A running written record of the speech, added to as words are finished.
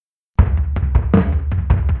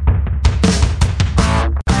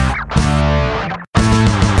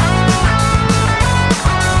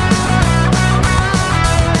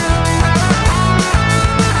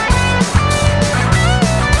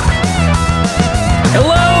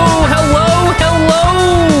Hello, hello, hello!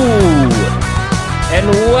 And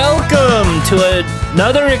welcome to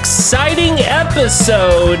another exciting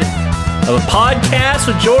episode of a podcast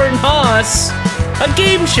with Jordan Haas, a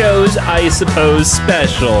game show's, I suppose,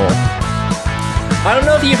 special. I don't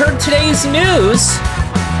know if you heard today's news,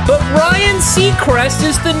 but Ryan Seacrest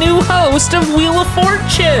is the new host of Wheel of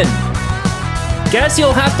Fortune. Guess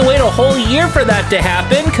you'll have to wait a whole year for that to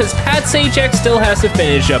happen, because Pat Sajak still has to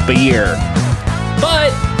finish up a year.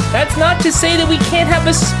 But that's not to say that we can't have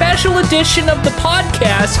a special edition of the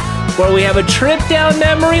podcast where we have a trip down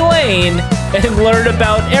memory lane and learn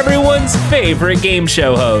about everyone's favorite game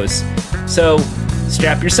show host. So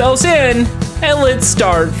strap yourselves in and let's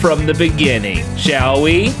start from the beginning, shall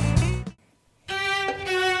we?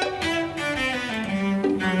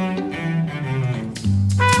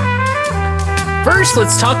 First,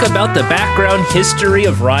 let's talk about the background history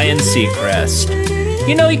of Ryan Seacrest.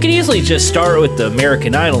 You know, you could easily just start with the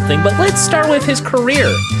American Idol thing, but let's start with his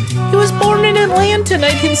career. He was born in Atlanta in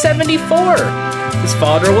 1974. His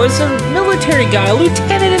father was a military guy, a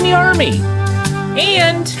lieutenant in the Army.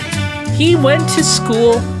 And he went to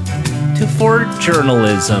school for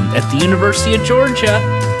journalism at the University of Georgia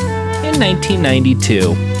in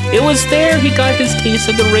 1992. It was there he got his taste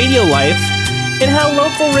of the radio life and had a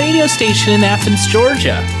local radio station in Athens,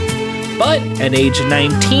 Georgia. But at age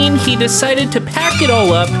 19, he decided to pack it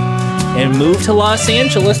all up and move to Los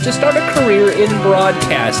Angeles to start a career in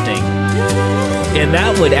broadcasting. And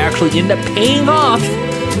that would actually end up paying off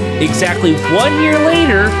exactly 1 year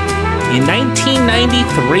later in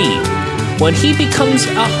 1993 when he becomes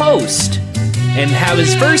a host and have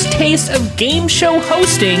his first taste of game show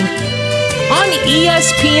hosting on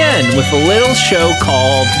ESPN with a little show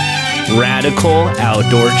called Radical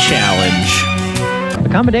Outdoor Challenge.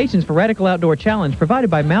 Accommodations for Radical Outdoor Challenge provided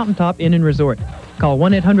by Mountaintop Inn and Resort. Call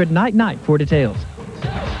 1-800-NIGHT-NIGHT for details.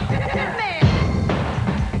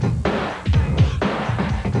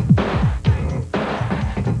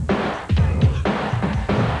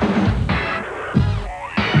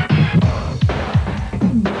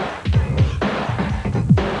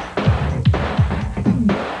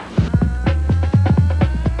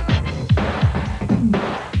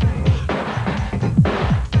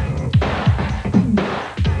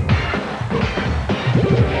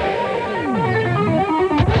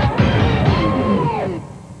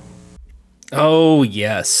 Oh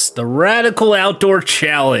yes, the Radical Outdoor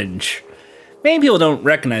Challenge. Many people don't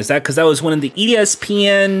recognize that because that was one of the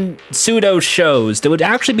ESPN pseudo shows that would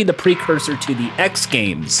actually be the precursor to the X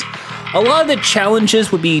Games. A lot of the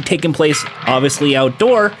challenges would be taking place obviously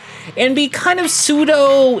outdoor and be kind of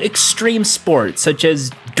pseudo extreme sports such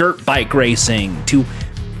as dirt bike racing to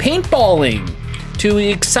paintballing to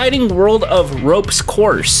the exciting world of ropes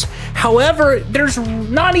course. However, there's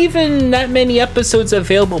not even that many episodes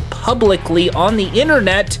available publicly on the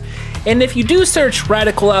internet, and if you do search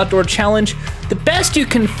Radical Outdoor Challenge, the best you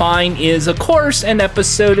can find is, of course, an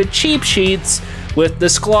episode of Cheap Sheets with the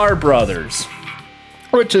Sklar brothers,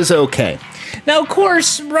 which is okay. Now, of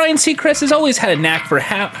course, Ryan Seacrest has always had a knack for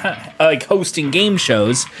hosting game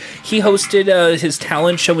shows. He hosted his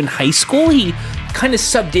talent show in high school. He kind of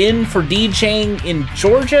subbed in for DJing in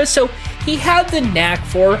Georgia, so he had the knack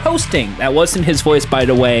for hosting. That wasn't his voice, by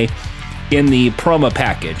the way, in the promo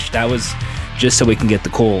package. That was just so we can get the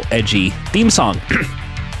cool, edgy theme song.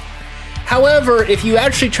 However, if you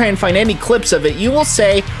actually try and find any clips of it, you will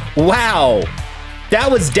say, wow,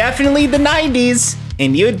 that was definitely the 90s,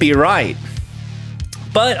 and you'd be right.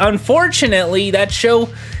 But unfortunately, that show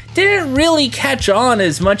didn't really catch on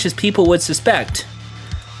as much as people would suspect.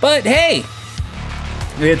 But hey,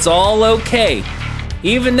 it's all okay.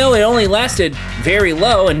 Even though it only lasted very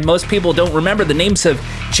low and most people don't remember the names of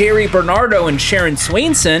Jerry Bernardo and Sharon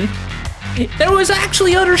Swainson, there was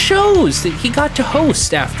actually other shows that he got to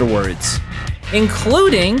host afterwards,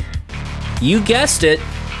 including, you guessed it,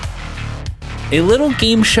 a little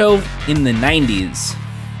game show in the 90s.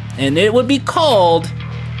 And it would be called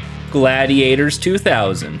Gladiators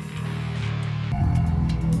 2000.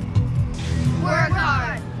 Work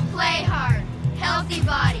hard, play hard, healthy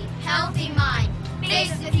body, healthy mind,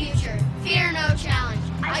 face the future, fear no challenge.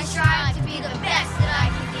 I strive to be the best that I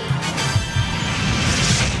can be.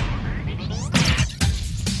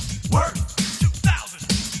 Work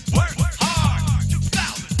 2000, work hard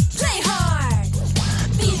 2000, Play hard.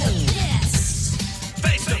 Be the best.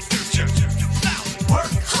 face the future 2000, work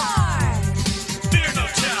Hard. fear no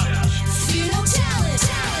challenge. Fear no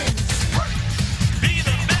challenge.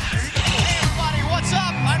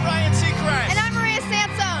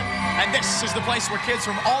 place where kids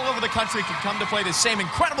from all over the country can come to play the same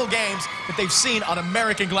incredible games that they've seen on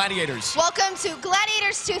American Gladiators. Welcome to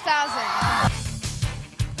Gladiators 2000.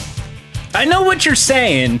 I know what you're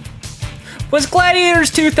saying. Was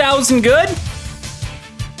Gladiators 2000 good?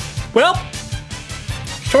 Well,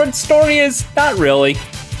 short story is not really.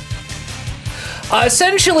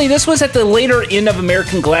 Essentially, this was at the later end of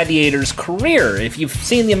American Gladiators' career. If you've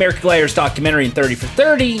seen the American Gladiators documentary in 30 for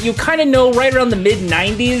 30, you kind of know right around the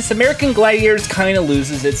mid-90s, American Gladiators kind of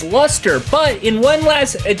loses its luster. But in one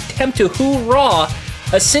last attempt to hoorah,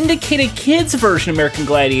 a syndicated kids version of American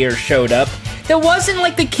Gladiators showed up that wasn't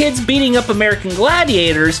like the kids beating up American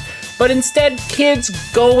Gladiators, but instead kids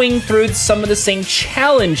going through some of the same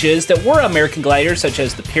challenges that were American Gladiators, such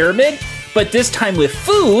as the pyramid, but this time with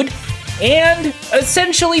food, and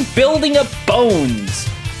essentially building up bones.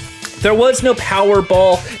 There was no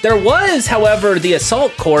Powerball. There was, however, the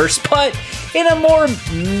assault course, but in a more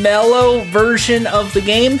mellow version of the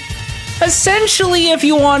game. Essentially, if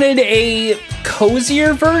you wanted a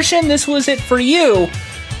cozier version, this was it for you.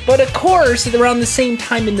 But of course, around the same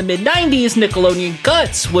time in the mid-90s, Nickelodeon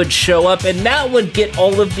Guts would show up, and that would get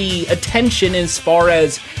all of the attention as far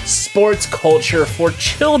as sports culture for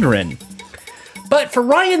children. But for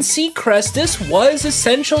Ryan Seacrest, this was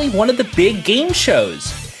essentially one of the big game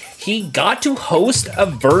shows. He got to host a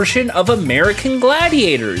version of American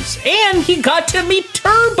Gladiators, and he got to meet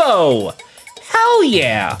Turbo! Hell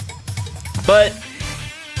yeah! But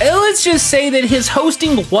let's just say that his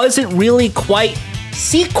hosting wasn't really quite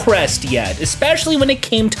Seacrest yet, especially when it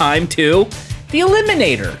came time to the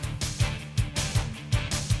Eliminator.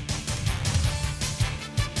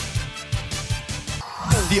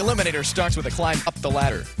 The Eliminator starts with a climb up the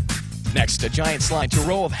ladder. Next, a giant slide to a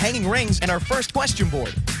row of hanging rings and our first question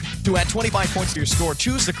board. To add 25 points to your score,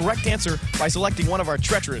 choose the correct answer by selecting one of our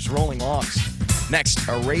treacherous rolling logs. Next,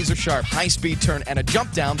 a razor-sharp high-speed turn and a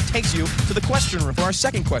jump down takes you to the question room for our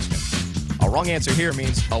second question. A wrong answer here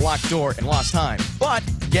means a locked door and lost time. But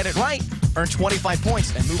get it right, earn 25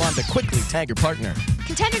 points and move on to quickly tag your partner.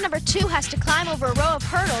 Contender number 2 has to climb over a row of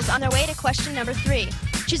hurdles on their way to question number 3.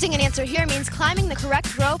 Choosing an answer here means climbing the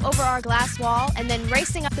correct rope over our glass wall and then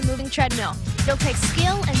racing up the moving treadmill. It'll take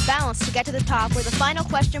skill and balance to get to the top where the final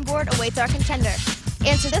question board awaits our contender.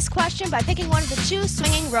 Answer this question by picking one of the 2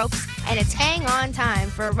 swinging ropes, and it's hang on time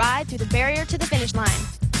for a ride through the barrier to the finish line.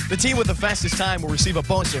 The team with the fastest time will receive a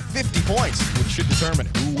bonus of 50 points, which should determine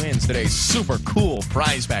who wins today's super cool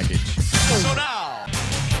prize package. So now...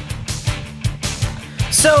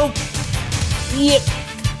 So, yeah,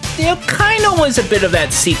 there kind of was a bit of that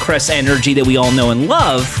Seacrest energy that we all know and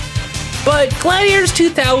love, but Gladiators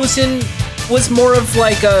 2000 was more of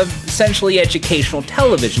like a essentially educational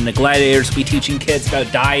television. The Gladiators would be teaching kids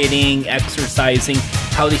about dieting, exercising,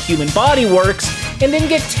 how the human body works, and then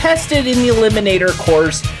get tested in the Eliminator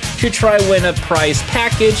course to try win a prize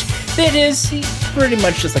package that is pretty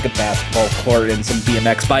much just like a basketball court and some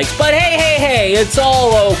BMX bikes. But hey, it's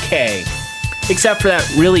all okay. Except for that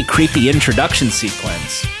really creepy introduction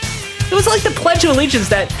sequence. It was like the Pledge of Allegiance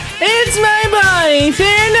that, it's my body,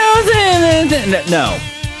 fear no. No.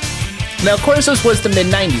 Now, of course, this was the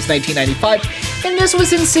mid-90s, 1995, and this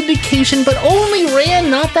was in syndication, but only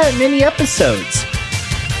ran not that many episodes.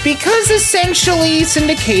 Because essentially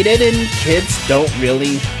syndicated and kids don't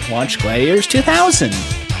really watch Gladiators 2000.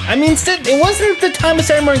 I mean, it wasn't the time of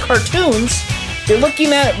Saturday morning cartoons. You're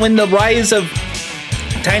looking at when the rise of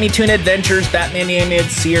Tiny Toon Adventures, Batman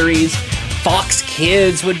animated series, Fox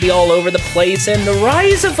Kids would be all over the place, and the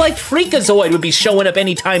rise of like Freakazoid would be showing up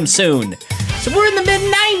anytime soon. So we're in the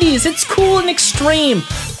mid-90s, it's cool and extreme.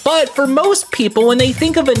 But for most people, when they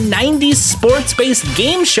think of a 90s sports-based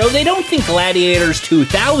game show, they don't think Gladiators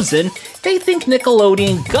 2000, they think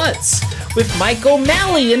Nickelodeon Guts, with Mike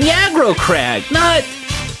O'Malley and the Aggro Crag, not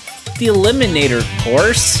the Eliminator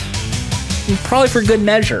course. And probably for good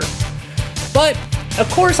measure. But, of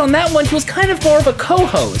course, on that one, he was kind of more of a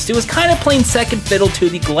co-host. He was kind of playing second fiddle to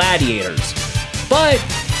the Gladiators. But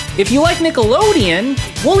if you like Nickelodeon,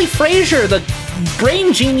 Wooly Frazier, the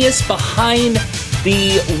brain genius behind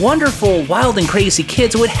the wonderful Wild and Crazy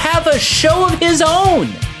Kids, would have a show of his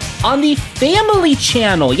own on the Family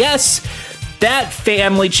Channel. Yes, that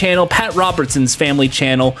family channel, Pat Robertson's family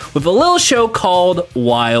channel, with a little show called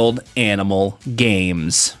Wild Animal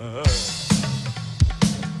Games.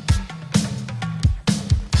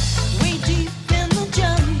 Way deep in the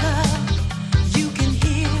jungle, you can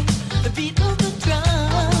hear the beat of the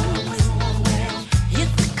drums.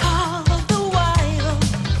 It's the call of the wild,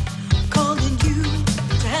 calling you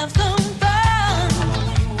to have some fun.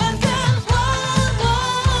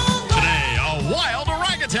 Today, a wild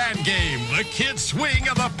orangutan game. The kids swing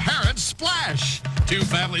and the parents splash. Two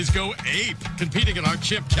families go ape competing in our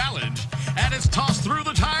chip challenge, and it's tossed through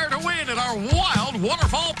the tire to win in our wild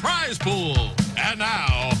waterfall prize pool. And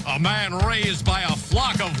now, a man raised by a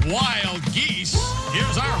flock of wild geese.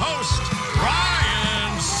 Here's our host,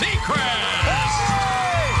 Ryan Seacrest.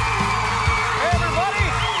 Hey, everybody.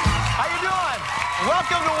 How you doing?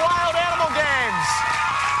 Welcome to Wild Animal Games.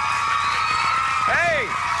 Hey,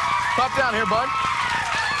 pop down here, bud.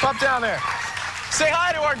 Pop down there. Say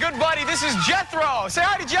hi to our good buddy. This is Jethro. Say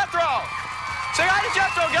hi to Jethro. Say hi to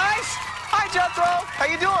Jethro, guys. Hi, Jethro. How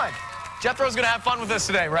you doing? Jethro's gonna have fun with us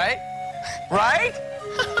today, right? Right?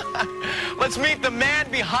 Let's meet the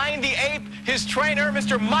man behind the ape, his trainer,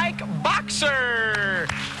 Mr. Mike Boxer.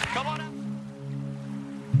 Come on up.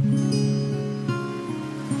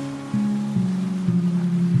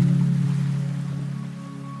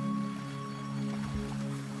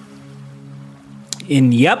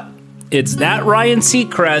 And yep, it's that Ryan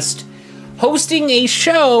Seacrest hosting a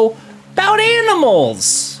show about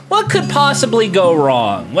animals. What could possibly go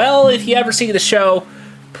wrong? Well, if you ever see the show,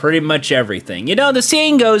 pretty much everything. You know, the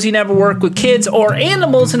saying goes, you never work with kids or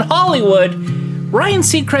animals in Hollywood. Ryan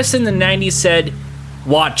Seacrest in the 90s said,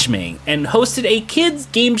 watch me, and hosted a kids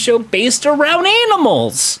game show based around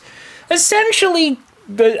animals. Essentially,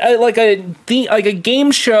 like a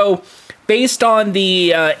game show based on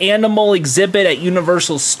the animal exhibit at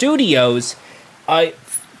Universal Studios.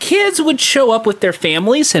 Kids would show up with their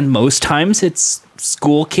families, and most times it's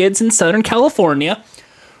school kids in Southern California,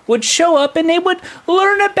 would show up and they would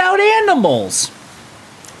learn about animals.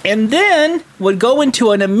 And then would go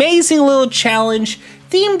into an amazing little challenge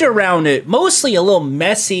themed around it, mostly a little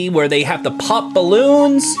messy, where they have to pop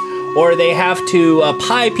balloons or they have to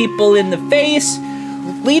pie people in the face,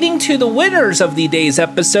 leading to the winners of the day's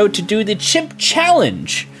episode to do the chip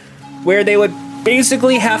challenge, where they would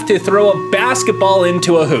basically have to throw a basketball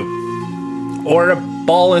into a hoop or a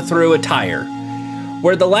ball through a tire,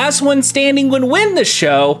 where the last one standing would win the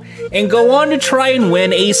show and go on to try and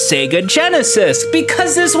win a Sega Genesis,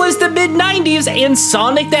 because this was the mid-90s and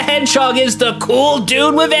Sonic the Hedgehog is the cool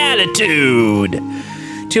dude with attitude.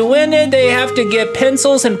 To win it, they have to get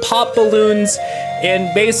pencils and pop balloons,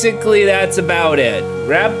 and basically that's about it.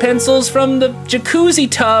 Grab pencils from the jacuzzi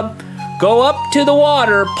tub, go up to the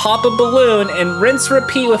water, pop a balloon, and rinse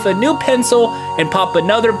repeat with a new pencil and pop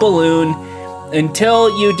another balloon until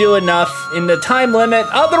you do enough in the time limit.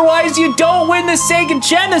 Otherwise, you don't win the Sega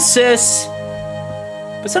Genesis.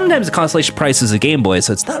 But sometimes the consolation prize is a Game Boy,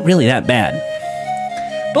 so it's not really that bad.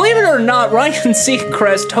 Believe it or not, Ryan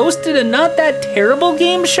Seacrest hosted a not that terrible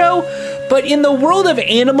game show, but in the world of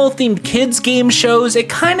animal-themed kids game shows, it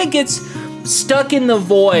kind of gets stuck in the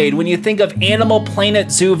void when you think of Animal Planet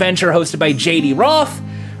Zoo Venture hosted by J.D. Roth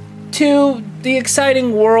to the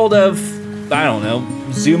exciting world of, I don't know,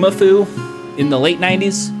 Zoomafoo in the late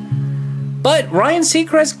 90s. But Ryan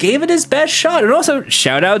Seacrest gave it his best shot. And also,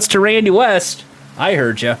 shout-outs to Randy West. I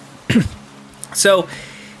heard ya. So,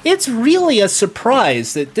 it's really a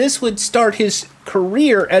surprise that this would start his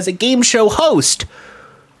career as a game show host.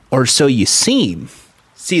 Or so you seem.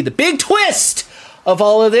 See, the big twist of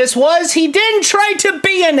all of this was he didn't try to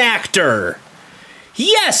be an actor.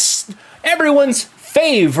 Yes, everyone's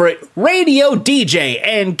favorite radio DJ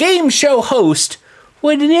and game show host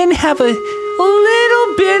would then have a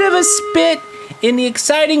little bit of a spit in the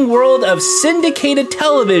exciting world of syndicated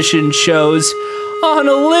television shows on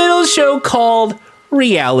a little show called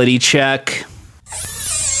Reality Check.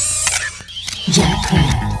 Jack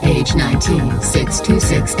Craft, age 19,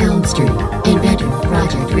 626 Elm Street, inventor,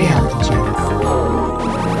 Project Reality Check.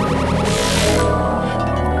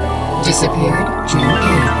 Disappeared June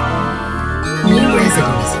 8th. New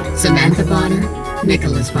residents, Samantha Bonner,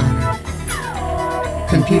 Nicholas Bonner.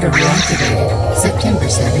 Computer reactivated, September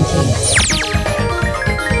 17th.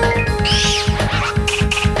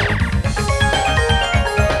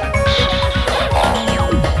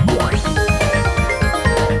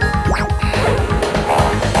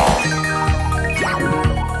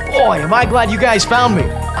 Boy, am I glad you guys found me.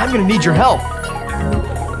 I'm gonna need your help.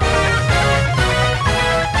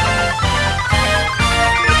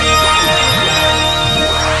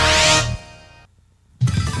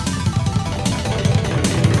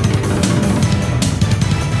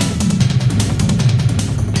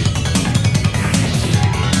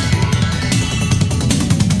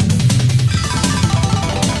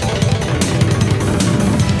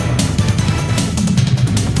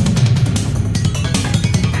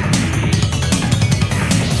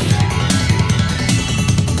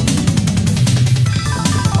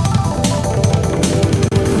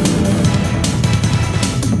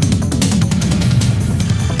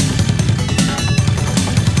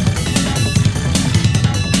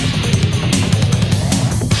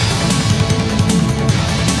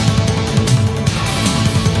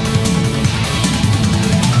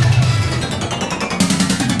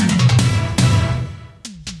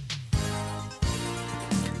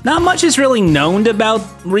 not much is really known about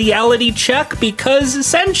Reality Check because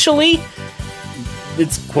essentially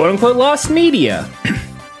it's quote-unquote lost media.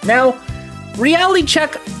 Now, Reality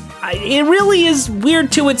Check, it really is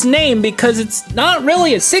weird to its name because it's not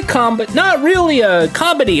really a sitcom, but not really a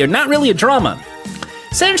comedy or not really a drama.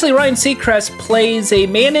 Essentially, Ryan Seacrest plays a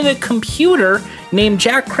man in a computer named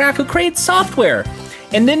Jack Kraft who creates software.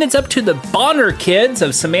 And then it's up to the Bonner kids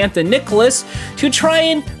of Samantha and Nicholas to try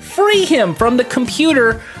and free him from the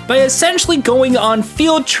computer by essentially going on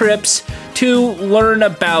field trips to learn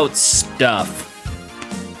about stuff.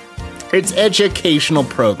 It's educational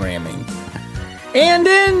programming. And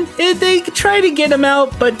then they try to get him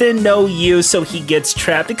out, but then no use, so he gets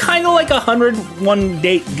trapped. Kind of like 101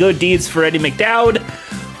 Good Deeds for Eddie McDowd,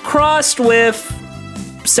 crossed with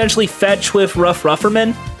essentially Fetch with Rough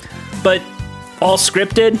Rufferman, but all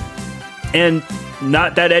scripted and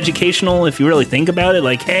not that educational if you really think about it.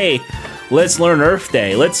 Like, hey, let's learn Earth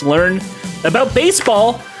Day. Let's learn about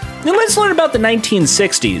baseball. And let's learn about the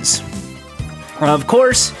 1960s. Of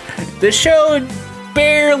course, the show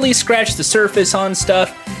barely scratched the surface on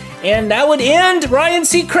stuff, and that would end Ryan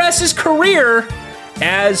Seacrest's career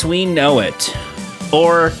as we know it.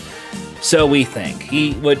 Or so we think.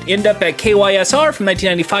 He would end up at KYSR from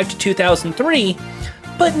 1995 to 2003,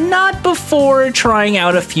 but not before trying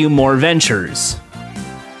out a few more ventures.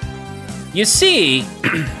 You see,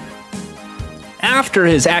 after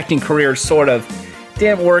his acting career sort of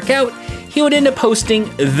didn't work out, he would end up hosting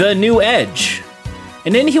The New Edge.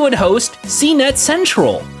 And then he would host CNET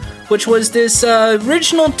Central, which was this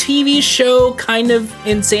original TV show kind of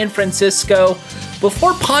in San Francisco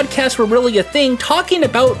before podcasts were really a thing, talking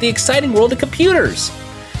about the exciting world of computers.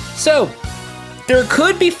 So, there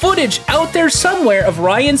could be footage out there somewhere of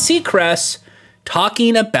Ryan Seacrest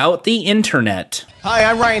talking about the internet. Hi,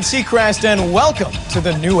 I'm Ryan Seacrest, and welcome to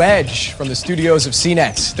The New Edge from the studios of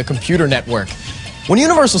CNET, the computer network. When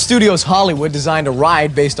Universal Studios Hollywood designed a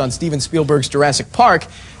ride based on Steven Spielberg's Jurassic Park,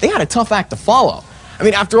 they had a tough act to follow. I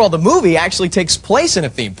mean, after all, the movie actually takes place in a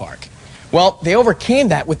theme park. Well, they overcame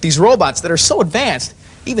that with these robots that are so advanced,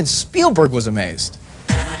 even Spielberg was amazed.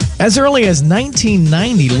 As early as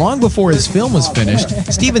 1990, long before his film was finished,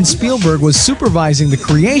 Steven Spielberg was supervising the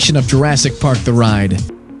creation of Jurassic Park the ride.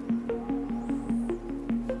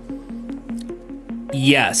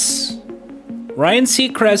 Yes. Ryan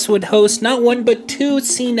Seacrest would host not one but two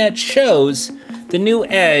CNET shows, The New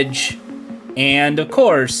Edge and, of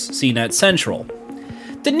course, CNET Central.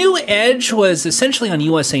 The New Edge was essentially on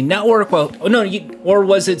USA Network, or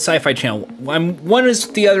was it Sci-Fi Channel? One is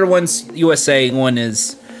the other one's USA, one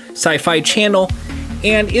is Sci-Fi Channel,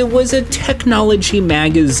 and it was a technology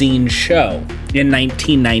magazine show in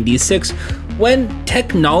 1996 when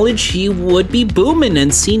technology would be booming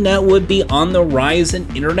and CNET would be on the rise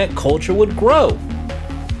and internet culture would grow.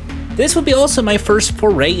 This would be also my first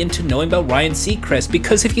foray into knowing about Ryan Seacrest,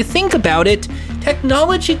 because if you think about it,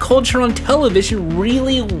 technology culture on television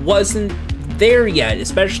really wasn't there yet,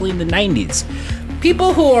 especially in the 90s.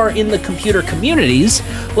 People who are in the computer communities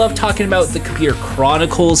love talking about the Computer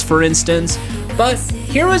Chronicles, for instance, but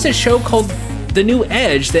here was a show called The New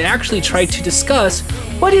Edge that actually tried to discuss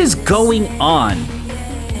what is going on.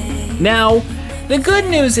 Now, the good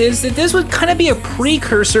news is that this would kind of be a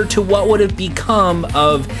precursor to what would have become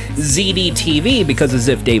of ZDTV, because of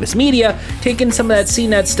Ziff Davis Media taking some of that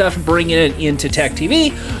CNET stuff and bringing it into Tech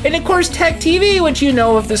TV. And of course, Tech TV, which you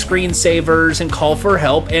know of the screensavers and Call for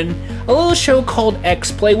Help, and a little show called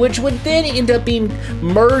X-Play, which would then end up being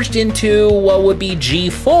merged into what would be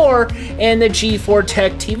G4 and the G4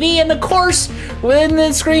 Tech TV. And of course, when the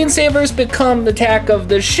screensavers become the Attack of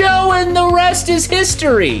the Show, and the rest is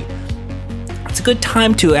history. It's a good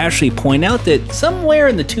time to actually point out that somewhere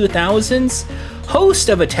in the 2000s, host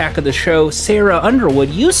of Attack of the Show, Sarah Underwood,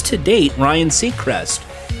 used to date Ryan Seacrest.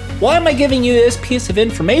 Why am I giving you this piece of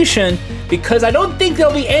information? Because I don't think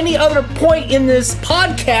there'll be any other point in this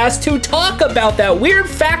podcast to talk about that weird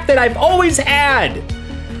fact that I've always had.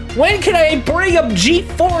 When can I bring up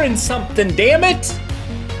G4 and something, damn it?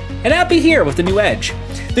 And I'll be here with The New Edge.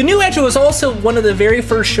 The New Edge was also one of the very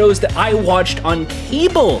first shows that I watched on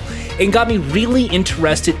cable and got me really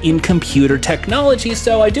interested in computer technology,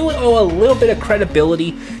 so I do owe a little bit of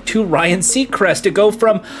credibility to Ryan Seacrest to go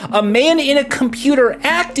from a man in a computer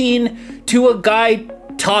acting to a guy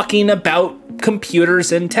talking about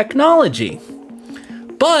computers and technology.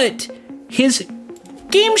 But his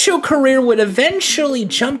game show career would eventually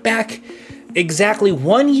jump back exactly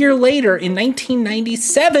 1 year later in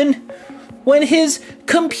 1997 when his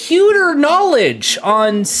computer knowledge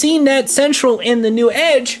on CNET Central and The New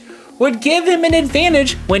Edge would give him an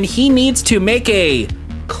advantage when he needs to make a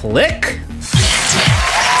click.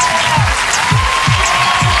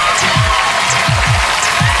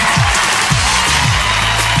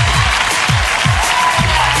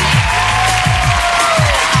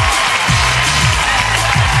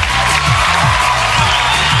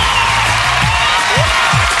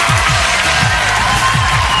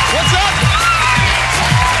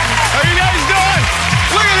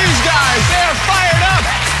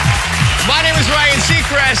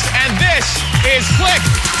 Seacrest, and this is Click.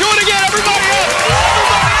 Do it again, everybody up!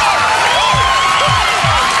 Everybody up!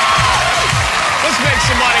 Let's make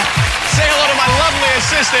some money. Say hello to my lovely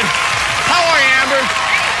assistant. How are you, Amber?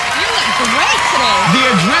 You look great today. The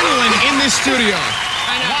adrenaline in this studio.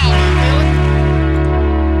 I know.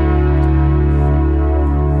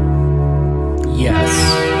 Wow. Yes,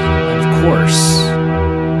 of course.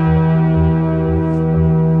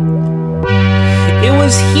 It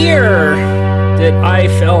was here that I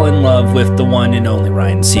fell in love with the one and only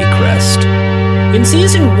Ryan Seacrest. In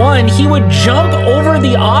season 1, he would jump over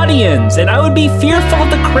the audience, and I would be fearful of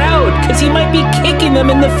the crowd because he might be kicking them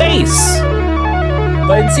in the face.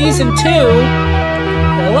 But in season 2,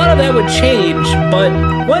 a lot of that would change, but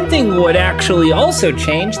one thing would actually also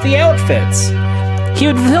change: the outfits. He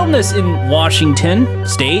would film this in Washington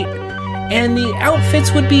State, and the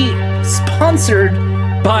outfits would be sponsored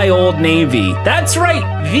by Old Navy. That's right,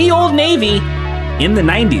 the Old Navy in the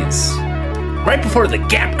 90s, right before the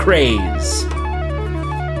Gap craze.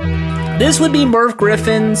 This would be Merv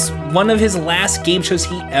Griffin's, one of his last game shows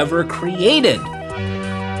he ever created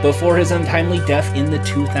before his untimely death in the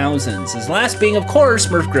 2000s. His last being, of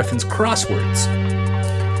course, Merv Griffin's Crosswords.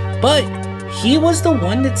 But he was the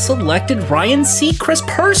one that selected Ryan Seacrest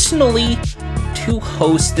personally to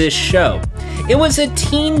host this show. It was a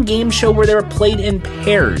teen game show where they were played in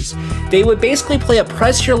pairs. They would basically play a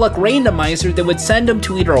press your luck randomizer that would send them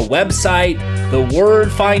to either a website, the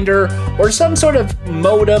word finder, or some sort of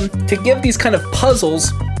modem to give these kind of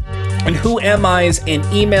puzzles and who am I's and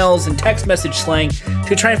emails and text message slang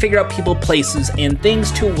to try and figure out people, places, and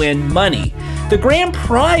things to win money. The grand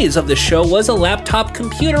prize of the show was a laptop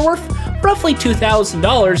computer worth roughly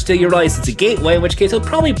 $2,000 till you realize it's a gateway, in which case it'll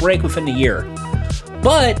probably break within a year.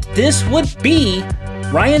 But this would be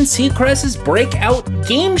Ryan Seacrest's breakout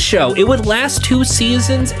game show. It would last 2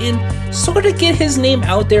 seasons and sort of get his name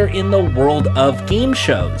out there in the world of game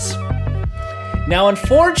shows. Now,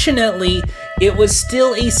 unfortunately, it was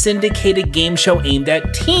still a syndicated game show aimed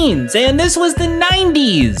at teens, and this was the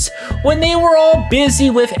 90s, when they were all busy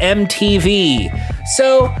with MTV.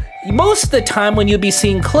 So, most of the time when you'd be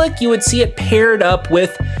seeing Click, you would see it paired up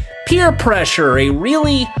with Peer Pressure, a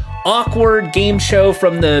really awkward game show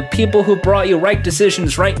from the people who brought you Right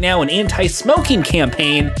Decisions Right Now, an anti-smoking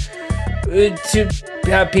campaign, to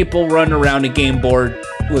have people run around a game board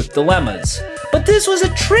with dilemmas. But this was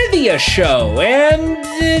a trivia show, and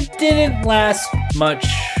it didn't last much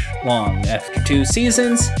long. After 2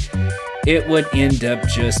 seasons, it would end up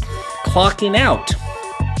just clocking out.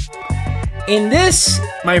 And this,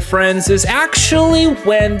 my friends, is actually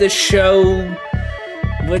when the show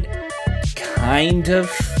would kind of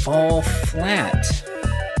fall flat.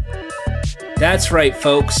 That's right,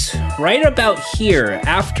 folks. Right about here,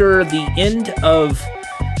 after the end of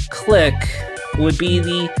Click, would be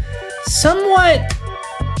the somewhat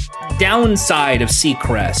downside of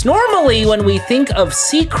Seacrest. Normally, when we think of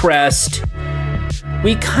Seacrest,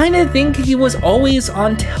 we kind of think he was always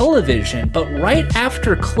on television, but right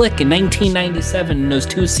after Click in 1997, in those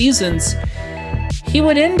 2 seasons, he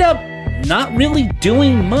would end up not really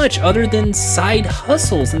doing much other than side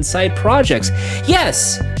hustles and side projects.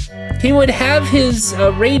 Yes, he would have his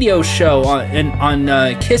radio show on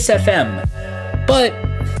Kiss FM, but,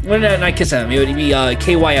 well, not Kiss FM, it would be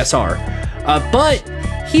KYSR. But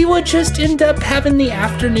he would just end up having the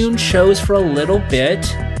afternoon shows for a little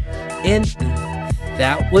bit, and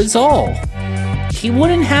that was all. He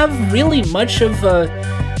wouldn't have really much of a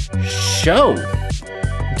show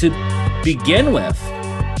to begin with.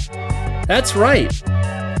 That's right.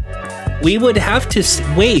 We would have to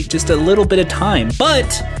wait just a little bit of time,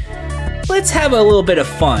 but let's have a little bit of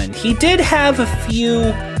fun. He did have a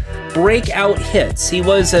few breakout hits. He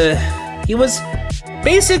was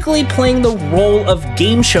basically playing the role of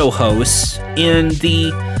game show host in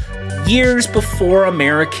the years before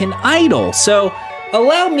American Idol. So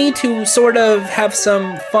allow me to sort of have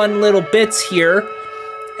some fun little bits here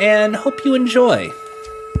and hope you enjoy.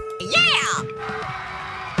 Yeah!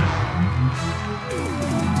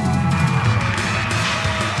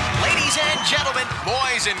 Ladies and gentlemen,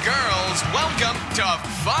 boys and girls, welcome to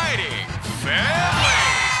Fighting Families.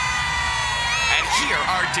 And here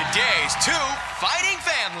are today's 2 Fighting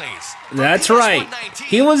Families. That's right.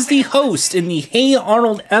 He was the host in the Hey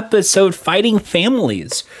Arnold episode Fighting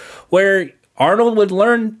Families, where Arnold would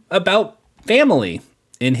learn about family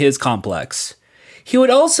in his complex. He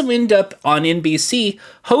would also end up on NBC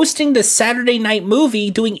hosting the Saturday Night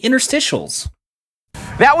Movie doing interstitials.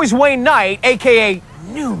 That was Wayne Knight, a.k.a.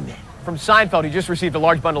 Newman, from Seinfeld, who just received a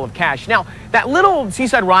large bundle of cash. Now, that little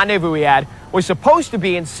seaside rendezvous we had was supposed to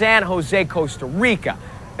be in San Jose, Costa Rica.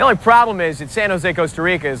 The only problem is that San Jose, Costa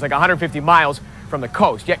Rica is like 150 miles from the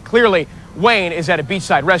coast, yet clearly Wayne is at a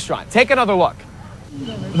beachside restaurant. Take another look.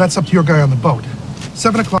 That's up to your guy on the boat.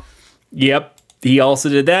 7 o'clock. Yep, he also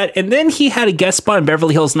did that. And then he had a guest spot in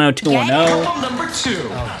Beverly Hills 90210. Number 2.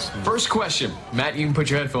 First question. Matt, you can put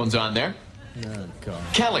your headphones on there.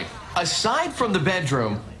 Kelly, aside from the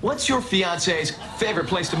bedroom, what's your fiance's favorite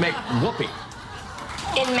place to make whoopee?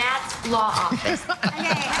 In Matt's law office.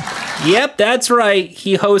 Yep, that's right.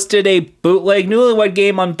 He hosted a bootleg newlywed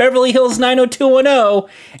game on Beverly Hills 90210.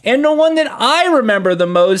 And the one that I remember the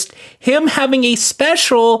most, him having a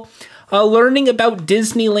special learning about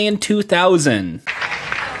Disneyland 2000.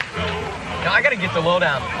 Now, I gotta get the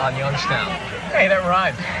lowdown on Youngstown. Hey, that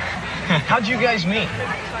rhymed. How'd you guys meet?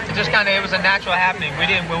 It just kind of, it was a natural happening.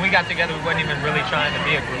 When we got together, we weren't even really trying to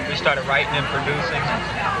be a group. We started writing and producing.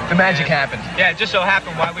 The magic happened. Yeah, it just so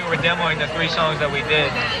happened while we were demoing the 3 songs that we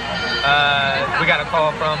did, we got a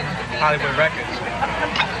call from Hollywood Records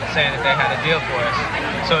saying that they had a deal for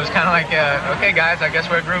us. So it was kind of like, okay guys, I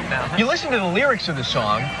guess we're a group now. You listen to the lyrics of the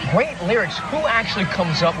song, great lyrics. Who actually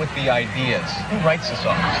comes up with the ideas? Who writes the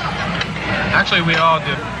songs? Actually, we all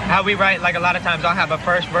do. How we write, like a lot of times I'll have a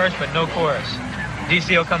first verse but no chorus.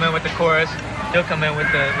 DC will come in with the chorus, he'll come in with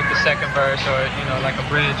the second verse, or like a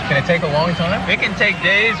bridge. Can it take a long time? It can take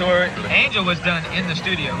days. Or Angel was done in the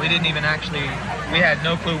studio. We didn't even we had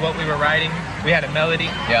no clue what we were writing. We had a melody.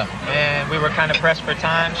 Yeah. And we were kind of pressed for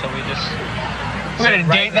time, so we just. We had a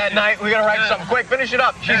date that night. We gotta write something quick. Finish it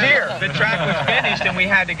up. She's here. The track was finished, and we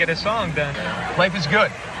had to get a song done. Life is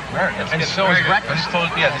good. And so is breakfast.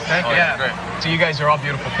 Yeah. So you guys are all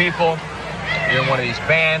beautiful people. You're in one of these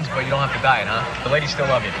bands, but you don't have to diet, huh? The ladies still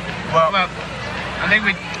love you. Well, I think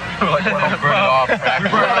we. We're burning off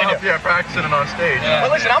practice. Yeah, practicing it on stage. Yeah.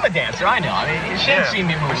 Well, listen, I'm a dancer. I know. I mean, she didn't see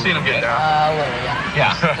me move. We've seen him get down.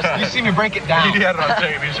 Yeah. You see me break it down. He had it on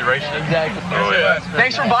tape. He's racing. Exactly. Oh, yeah.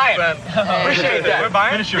 Thanks for buying. Appreciate that. We're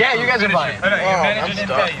buying? Yeah, you guys are buying. Your manager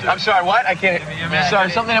didn't tell you. I'm sorry, what? I can't.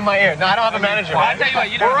 Sorry, something in my ear. No, I don't have a manager. Well, I'll tell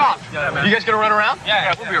you what, We're off. You guys gonna run around?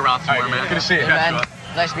 Yeah, we'll be around somewhere, man. Good to see you.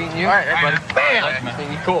 Nice meeting you. All right, everybody. Bam! Nice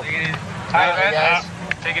meeting you. Cool. All right, guys.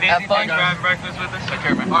 Take it easy. Have fun. Thanks for having breakfast with us. Take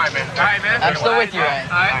care, man. All right, man. All right, man. I'm still with you, right?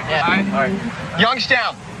 All right.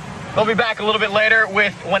 Youngstown. We'll be back a little bit later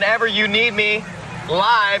with Whenever You Need Me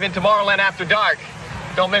live in Tomorrowland After Dark.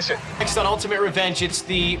 Don't miss it. Next on Ultimate Revenge, it's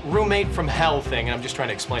the roommate from hell thing, and I'm just trying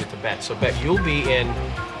to explain it to Bet. So Bet, you'll be in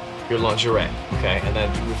your lingerie, okay? And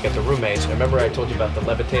then we've got the roommates. Remember I told you about the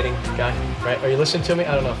levitating guy, right? Are you listening to me?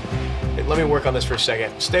 I don't know. Let me work on this for a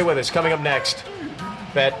second. Stay with us. Coming up next,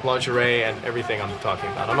 Bet, lingerie, and everything I'm talking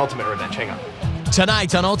about on Ultimate Revenge. Hang on.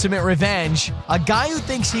 Tonight on Ultimate Revenge, a guy who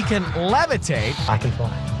thinks he can levitate. I can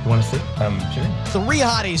fly. You want to see? Sure. 3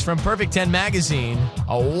 hotties from Perfect 10 magazine,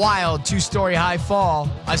 a wild 2-story high fall,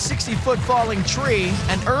 a 60-foot falling tree,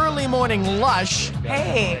 an early morning lush,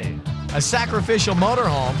 hey, a sacrificial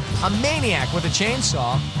motorhome, a maniac with a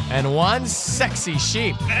chainsaw, and 1 sexy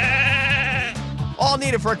sheep. All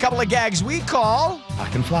needed for a couple of gags we call... I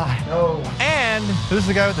can fly. No. And... Who's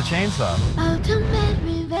the guy with the chainsaw?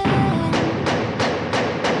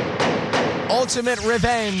 Ultimate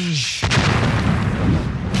Revenge.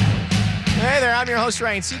 Hey there, I'm your host,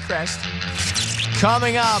 Ryan Seacrest.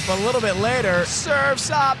 Coming up a little bit later,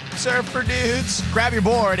 Surf's Up, Surf for Dudes. Grab your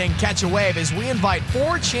board and catch a wave as we invite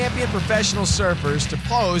 4 champion professional surfers to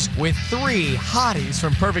pose with 3 hotties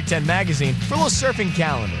from Perfect 10 magazine for a little surfing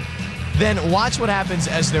calendar. Then watch what happens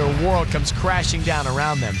as their world comes crashing down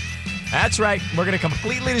around them. That's right, we're going to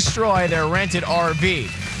completely destroy their rented RV.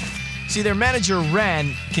 See, their manager,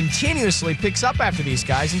 Ren, continuously picks up after these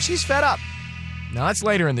guys, and she's fed up. Now, that's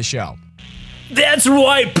later in the show. That's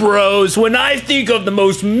right, bros. When I think of the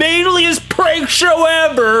most manliest prank show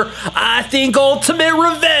ever, I think Ultimate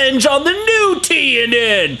Revenge on the new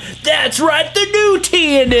TNN. That's right, the new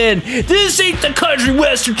TNN. This ain't the Country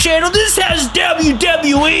Western Channel. This has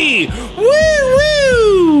WWE.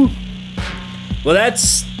 Woo woo. Well,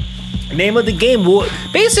 that's the name of the game. Well,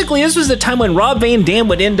 basically, this was the time when Rob Van Dam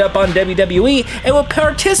would end up on WWE and would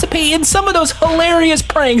participate in some of those hilarious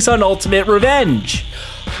pranks on Ultimate Revenge.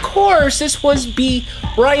 Of course, this was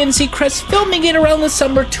Ryan Seacrest filming it around the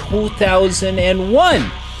summer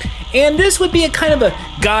 2001. And this would be a kind of a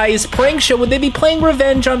guy's prank show where they'd be playing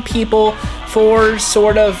revenge on people for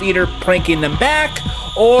sort of either pranking them back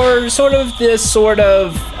or sort of this sort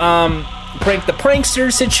of prank the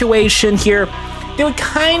prankster situation here. They would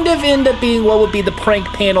kind of end up being what would be the prank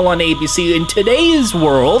panel on ABC in today's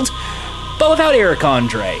world, but without Eric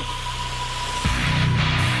Andre.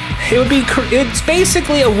 It's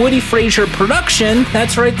basically a Woody Frazier production.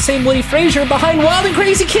 That's right, the same Woody Frazier behind Wild and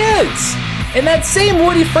Crazy Kids. And that same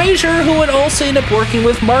Woody Frazier who would also end up working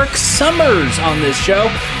with Mark Summers on this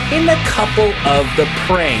show in a couple of the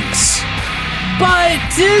pranks. But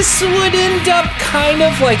this would end up kind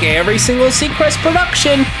of like every single Seacrest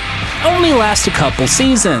production, only last a couple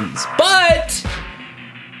seasons. But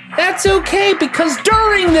that's okay, because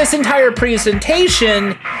during this entire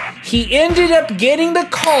presentation, he ended up getting the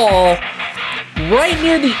call right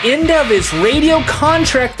near the end of his radio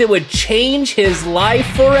contract that would change his life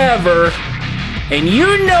forever. And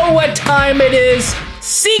you know what time it is.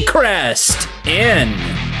 Seacrest In.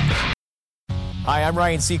 Hi, I'm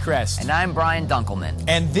Ryan Seacrest. And I'm Brian Dunkelman.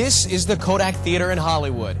 And this is the Kodak Theater in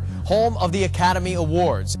Hollywood, home of the Academy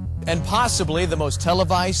Awards, and possibly the most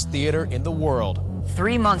televised theater in the world.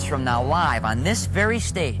 3 months from now, live on this very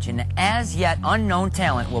stage, an as-yet unknown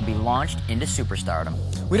talent will be launched into superstardom.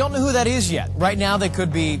 We don't know who that is yet. Right now, they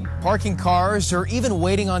could be parking cars or even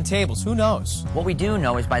waiting on tables. Who knows? What we do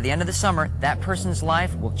know is by the end of the summer, that person's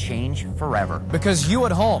life will change forever. Because you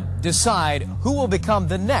at home decide who will become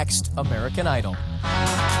the next American Idol.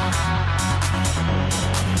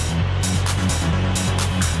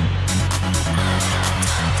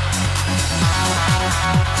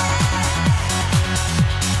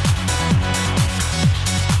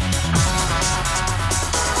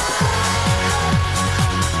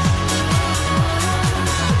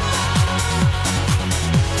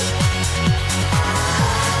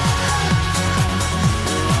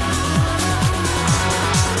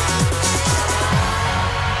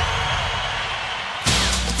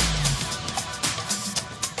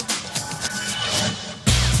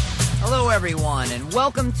 Everyone, and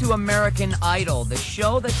welcome to American Idol, the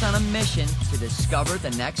show that's on a mission to discover the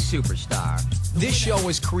next superstar. This show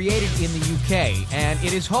was created in the UK, and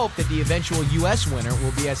it is hoped that the eventual US winner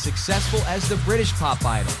will be as successful as the British pop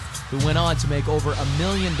idol, who went on to make over $1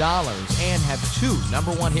 million and have 2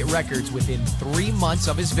 #1 hit records within 3 months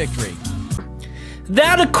of his victory.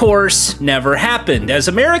 That, of course, never happened, as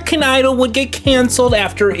American Idol would get canceled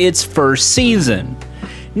after its first season.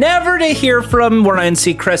 Never to hear from Ryan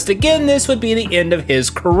Seacrest again. This would be the end of his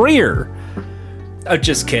career.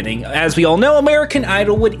 Just kidding. As we all know, American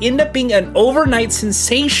Idol would end up being an overnight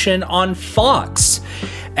sensation on Fox,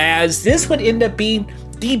 as this would end up being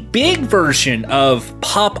the big version of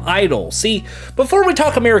Pop Idol. See, before we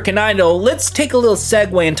talk American Idol, let's take a little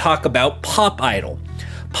segue and talk about Pop Idol.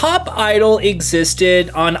 Pop Idol existed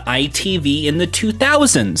on ITV in the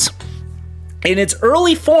 2000s. In its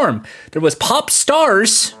early form, there was Pop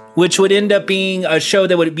Stars, which would end up being a show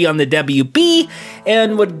that would be on the WB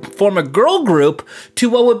and would form a girl group to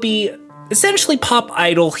what would be essentially Pop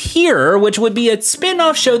Idol here, which would be a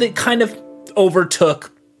spin-off show that kind of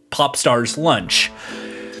overtook Pop Stars Lunch.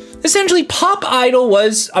 Essentially, Pop Idol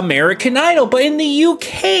was American Idol, but in the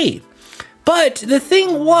UK. But the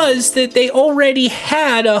thing was that they already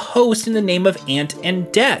had a host in the name of Ant and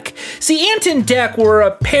Dec. See, Ant and Dec were a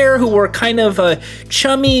pair who were kind of a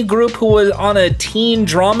chummy group who was on a teen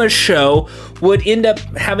drama show, would end up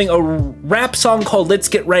having a rap song called Let's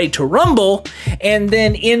Get Ready to Rumble, and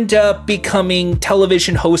then end up becoming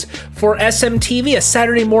television hosts for SMTV, a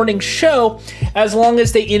Saturday morning show, as long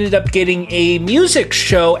as they ended up getting a music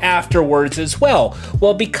show afterwards as well.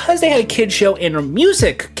 Well, because they had a kid show and a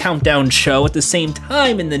music countdown show at the same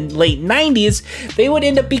time in the late 90s, they would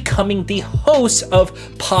end up becoming the hosts of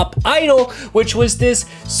Pop Idol, which was this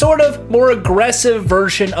sort of more aggressive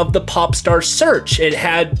version of the pop star search. It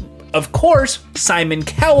had, of course, Simon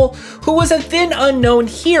Cowell, who was a then unknown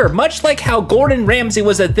here, much like how Gordon Ramsay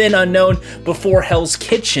was a then unknown before Hell's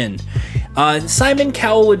Kitchen. Simon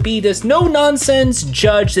Cowell would be this no-nonsense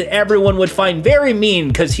judge that everyone would find very mean,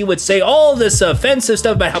 because he would say all this offensive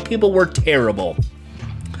stuff about how people were terrible.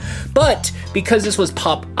 But because this was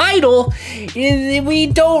Pop Idol, we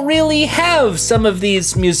don't really have some of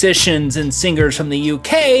these musicians and singers from the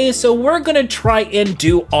UK, so we're going to try and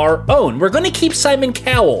do our own. We're going to keep Simon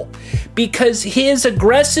Cowell because his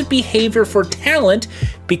aggressive behavior for talent,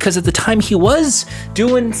 because at the time he was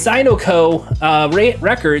doing Sinoco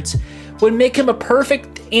records, would make him a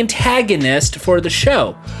perfect antagonist for the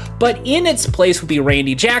show. But in its place would be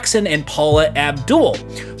Randy Jackson and Paula Abdul.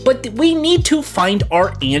 But we need to find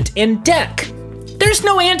our Ant and Dec. There's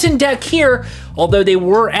no Ant and Dec here, although they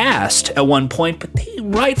were asked at one point, but they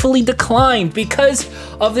rightfully declined because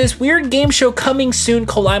of this weird game show coming soon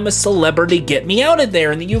called I'm a Celebrity, Get Me Out of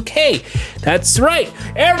There in the UK. That's right,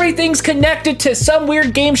 everything's connected to some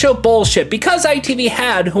weird game show bullshit. Because ITV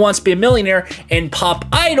had Who Wants to Be a Millionaire and Pop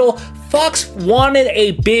Idol, Fox wanted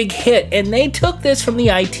a big hit, and they took this from the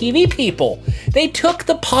ITV people. They took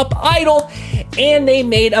the Pop Idol and they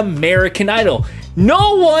made American Idol.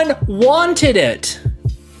 No one wanted it.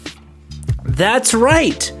 That's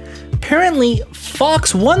right. Apparently,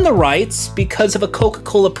 Fox won the rights because of a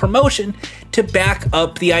Coca-Cola promotion to back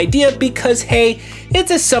up the idea because, hey,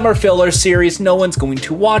 it's a summer filler series, no one's going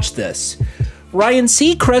to watch this. Ryan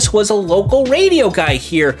Seacrest was a local radio guy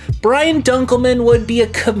here. Brian Dunkelman would be a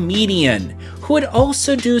comedian who would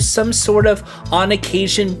also do some sort of, on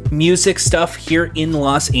occasion, music stuff here in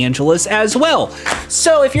Los Angeles as well.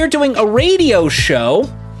 So if you're doing a radio show,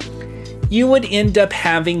 you would end up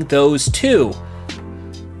having those two.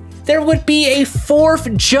 There would be a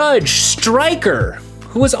fourth judge, Stryker,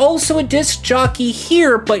 who was also a disc jockey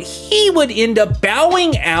here, but he would end up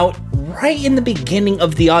bowing out right in the beginning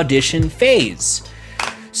of the audition phase.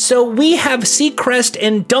 So we have Seacrest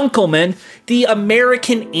and Dunkelman, the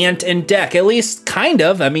American Ant and Dec, at least kind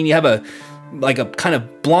of. I mean, you have a kind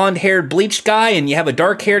of blonde-haired bleached guy, and you have a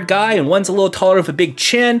dark-haired guy, and one's a little taller with a big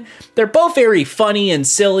chin. They're both very funny and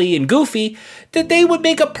silly and goofy, that they would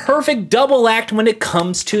make a perfect double act when it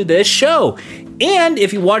comes to this show. And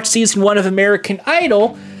if you watch season 1 of American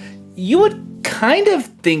Idol, you would kind of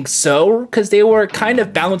think so, because they were kind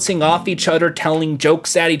of bouncing off each other, telling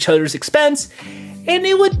jokes at each other's expense. And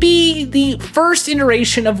it would be the first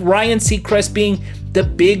iteration of Ryan Seacrest being the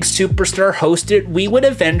big superstar host that we would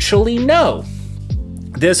eventually know.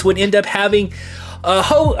 This would end up having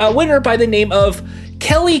a winner by the name of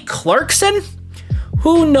Kelly Clarkson,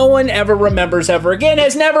 who no one ever remembers ever again,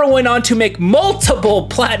 has never went on to make multiple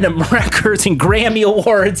platinum records and Grammy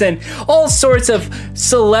Awards and all sorts of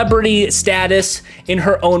celebrity status in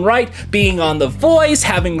her own right, being on The Voice,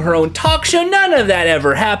 having her own talk show. None of that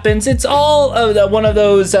ever happens. It's all one of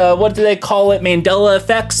those, what do they call it, Mandela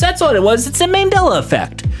effects? That's what it was. It's a Mandela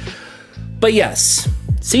effect. But yes,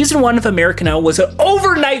 season 1 of American Idol was an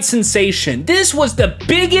overnight sensation. This was the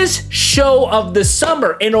biggest show of the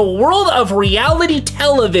summer in a world of reality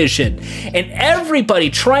television, and everybody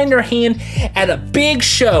trying their hand at a big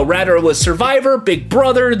show. Rather it was Survivor, Big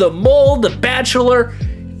Brother, The Mole, The Bachelor.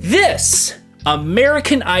 This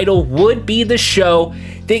American Idol would be the show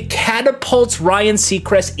that catapults Ryan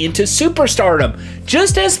Seacrest into superstardom,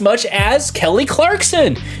 just as much as Kelly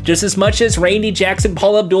Clarkson, just as much as Randy Jackson,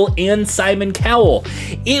 Paul Abdul, and Simon Cowell.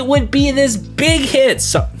 It would be this big hit.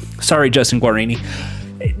 Sorry, Justin Guarini.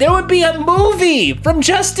 There would be a movie from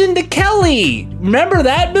Justin to Kelly. Remember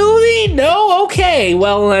that movie? No? Okay,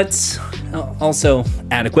 well, that's also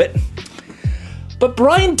adequate. But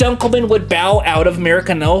Brian Dunkelman would bow out of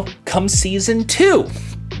American Idol come season 2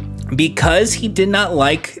 because he did not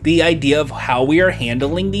like the idea of how we are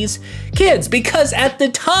handling these kids. Because at the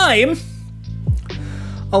time,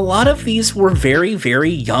 a lot of these were very,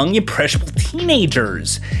 very young, impressionable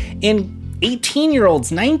teenagers and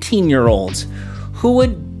 18-year-olds, 19-year-olds who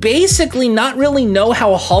would basically not really know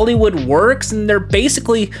how Hollywood works, and they're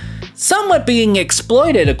basically somewhat being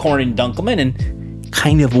exploited, according to Dunkelman, and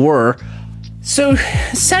kind of were. So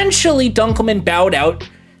essentially, Dunkelman bowed out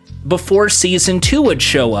before season 2 would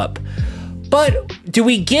show up. But do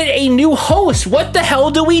we get a new host? What the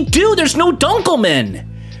hell do we do? There's no Dunkelman.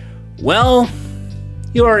 Well,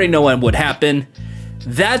 you already know what would happen.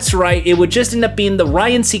 That's right, it would just end up being the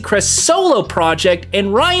Ryan Seacrest solo project,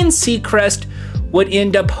 and Ryan Seacrest would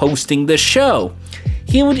end up hosting the show.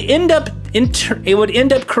 He would end up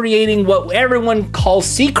creating what everyone calls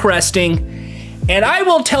Seacresting, and I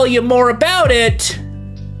will tell you more about it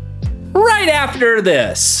right after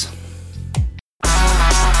this.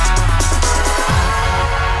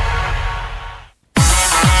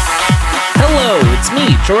 Hello, it's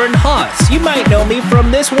me, Jordan Haas. You might know me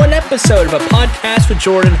from this one episode of A Podcast with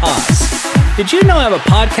Jordan Haas. Did you know I have a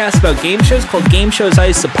podcast about game shows called Game Shows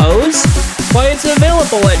I Suppose? Why, it's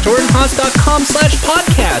available at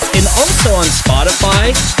jordanhaas.com/podcast and also on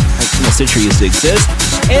Spotify, the Stitcher used to exist,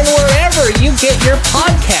 and wherever you get your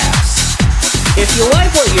podcasts. If you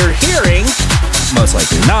like what you're hearing, most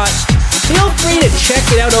likely not, feel free to check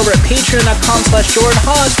it out over at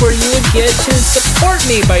patreon.com/JordanHaas, where you would get to support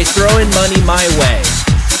me by throwing money my way.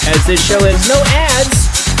 As this show has no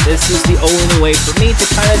ads, this is the only way for me to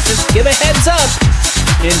kind of just give a heads up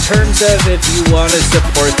in terms of if you want to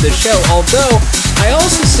support the show. Although, I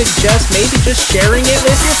also suggest maybe just sharing it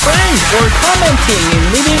with your friends or commenting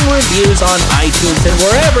and leaving reviews on iTunes and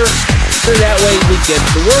wherever, so that way we get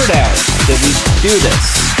the word out that we do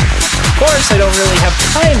this. Of course, I don't really have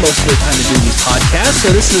time most of the time to do these podcasts, so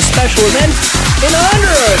this is a special event in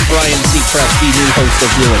honor of Ryan Seacrest, the new host of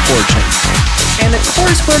Wheel of Fortune. And of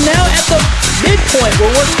course, we're now at the midpoint where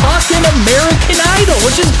we're talking American Idol,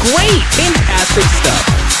 which is great, fantastic stuff.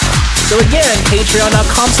 So again,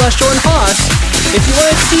 patreon.com/JordanHaas. If you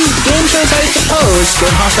want to see Game Shows I Suppose,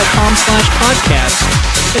 JordanHaas.com/podcast.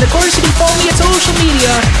 And of course, you can follow me at social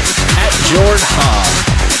media at Jord Hobb.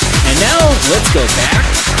 And now, let's go back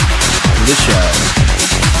to the show.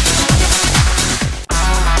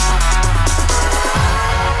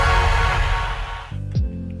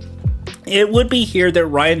 It would be here that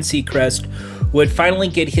Ryan Seacrest would finally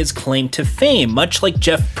get his claim to fame, much like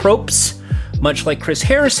Jeff Probst, much like Chris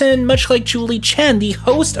Harrison, much like Julie Chen, the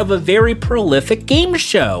host of a very prolific game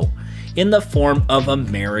show in the form of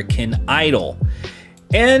American Idol.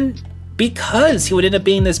 And because he would end up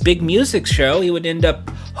being this big music show, he would end up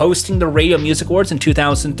hosting the Radio Music Awards in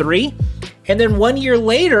 2003, and then 1 year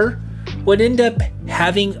later would end up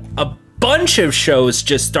having a bunch of shows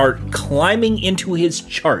just start climbing into his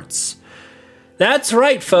charts. That's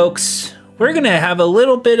right, folks. We're going to have a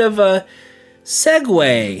little bit of a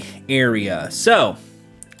segue area. So,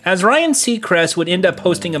 as Ryan Seacrest would end up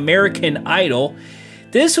hosting American Idol,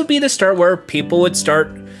 this would be the start where people would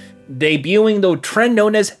start debuting the trend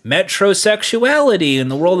known as metrosexuality in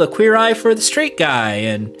the world of Queer Eye for the Straight Guy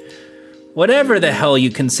and whatever the hell you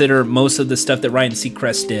consider most of the stuff that Ryan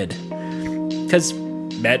Seacrest did. Because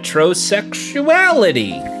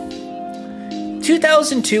metrosexuality.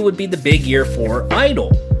 2002 would be the big year for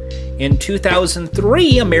Idol. In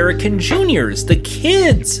 2003, American Juniors, the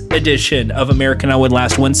kids edition of American Idol, would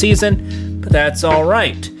last one season, but that's all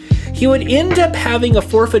right. He would end up having a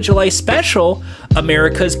 4th of July special,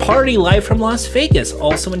 America's Party, live from Las Vegas,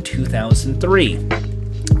 also in 2003.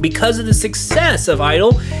 Because of the success of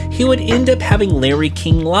Idol, he would end up having Larry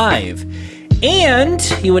King Live, and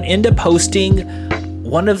he would end up hosting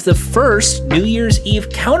one of the first New Year's Eve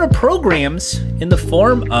counter programs in the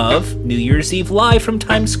form of New Year's Eve Live from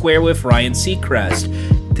Times Square with Ryan Seacrest.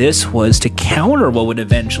 This was to counter what would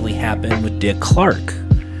eventually happen with Dick Clark.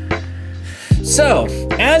 So,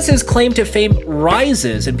 as his claim to fame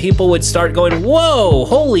rises and people would start going, whoa,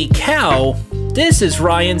 holy cow, this is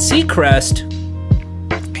Ryan Seacrest,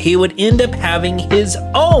 he would end up having his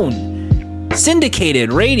own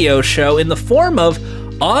syndicated radio show in the form of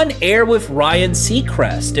On Air with Ryan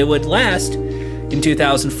Seacrest. It would last in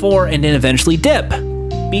 2004 and then eventually dip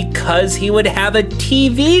because he would have a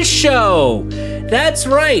TV show. That's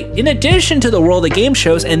right, in addition to the world of game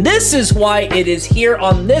shows, and this is why it is here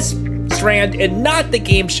on this strand and not the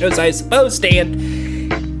game shows, I suppose, Stan.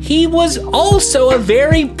 He was also a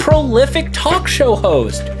very prolific talk show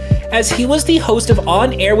host, as he was the host of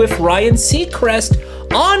On Air with Ryan Seacrest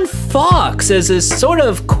on Fox as this sort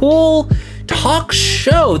of cool talk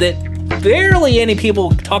show that barely any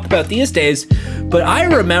people talk about these days, but I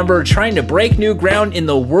remember trying to break new ground in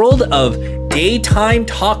the world of daytime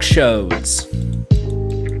talk shows.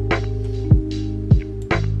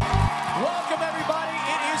 Welcome, everybody.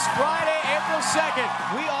 It is Friday, April 2nd.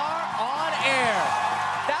 We are on air.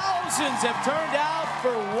 Thousands have turned out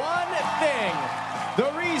for one thing.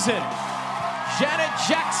 The reason, Janet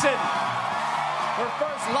Jackson. Her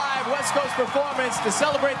first live West Coast performance to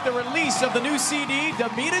celebrate the release of the new CD,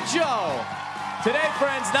 Damita Joe. Today,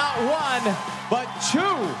 friends, not one, but 2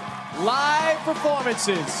 live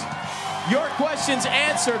performances. Your questions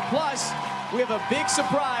answered, plus we have a big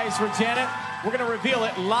surprise for Janet. We're going to reveal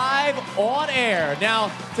it live on air.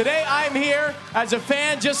 Now, today I'm here as a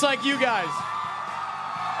fan just like you guys.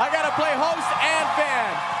 I got to play host and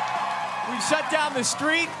fan. We shut down the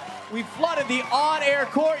street, we flooded the on-air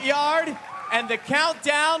courtyard, and the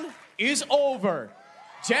countdown is over.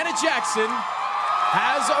 Janet Jackson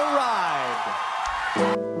has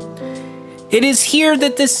arrived. It is here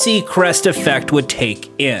that the Seacrest effect would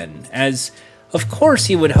take in, as of course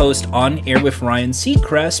he would host On Air with Ryan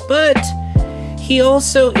Seacrest, but he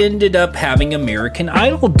also ended up having American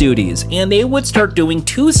Idol duties, and they would start doing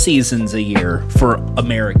 2 seasons a year for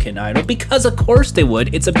American Idol, because of course they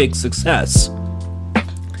would, it's a big success.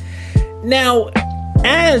 Now,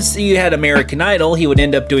 as you had American Idol, he would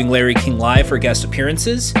end up doing Larry King Live for guest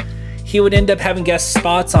appearances. He would end up having guest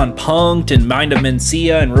spots on Punk'd and Mind of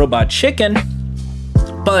Mencia and Robot Chicken.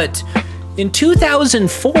 But in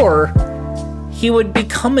 2004, he would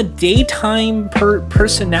become a daytime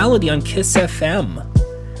personality on Kiss FM,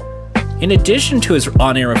 in addition to his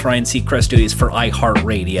On Air with Ryan Seacrest duties for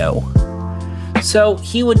iHeartRadio. So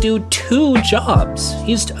he would do 2 jobs.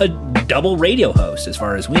 He's a double radio host, as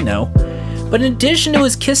far as we know. But in addition to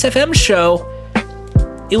his Kiss FM show,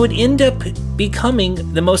 it would end up becoming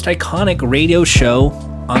the most iconic radio show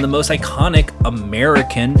on the most iconic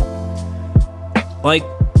American,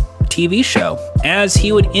 TV show, as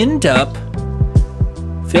he would end up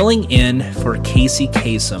filling in for Casey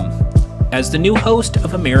Kasem as the new host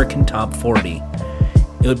of American Top 40.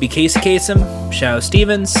 It would be Casey Kasem, Shao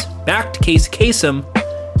Stevens, back to Casey Kasem,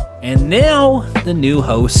 and now the new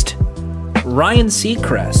host, Ryan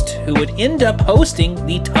Seacrest, who would end up hosting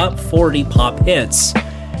the top 40 pop hits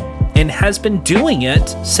and has been doing it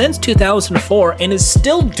since 2004 and is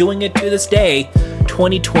still doing it to this day,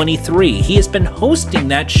 2023. He has been hosting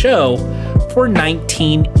that show for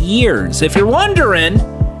 19 years. If you're wondering,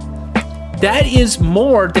 that is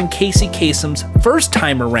more than Casey Kasem's first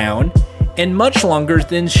time around and much longer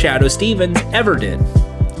than Shadoe Stevens ever did.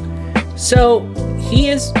 So he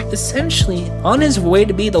is essentially on his way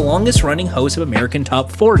to be the longest running host of American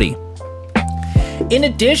Top 40. In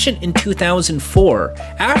addition, in 2004,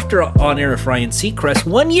 after On Air with Ryan Seacrest,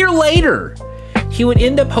 1 year later, he would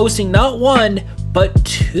end up hosting not one, but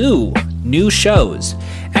two new shows,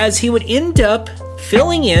 as he would end up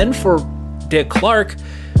filling in for Dick Clark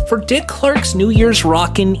for Dick Clark's New Year's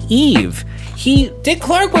Rockin' Eve. Dick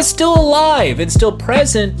Clark was still alive and still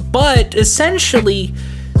present, but essentially,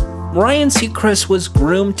 Ryan Seacrest was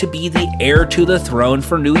groomed to be the heir to the throne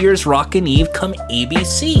for New Year's Rockin' Eve come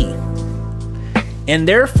ABC. And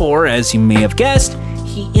therefore, as you may have guessed,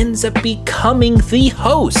 he ends up becoming the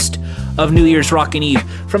host of New Year's Rockin' Eve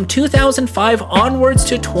from 2005 onwards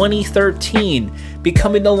to 2013,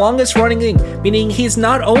 becoming the longest running thing, meaning he's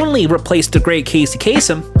not only replaced the great Casey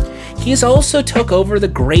Kasem, he's also took over the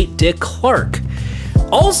great Dick Clark.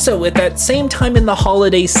 Also, at that same time in the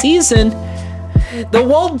holiday season, the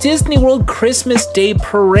Walt Disney World Christmas Day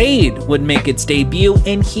Parade would make its debut,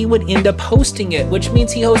 and he would end up hosting it, which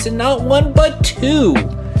means he hosted not one but two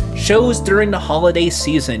shows during the holiday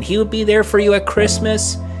season. He would be there for you at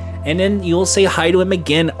Christmas, and then you'll say hi to him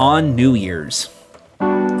again on New Year's.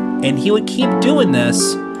 And he would keep doing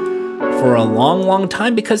this for a long, long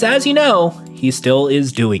time because, as you know, he still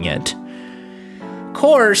is doing it. Of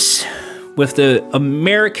course, with the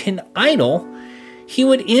American Idol, he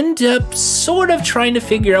would end up sort of trying to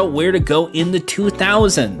figure out where to go in the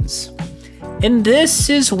 2000s. And this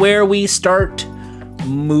is where we start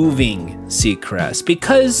moving Seacrest,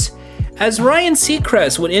 because as Ryan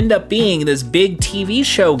Seacrest would end up being this big TV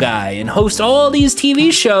show guy and host all these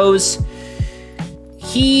TV shows,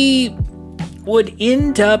 he would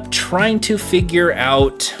end up trying to figure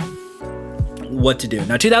out what to do.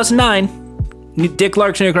 Now, 2009, Dick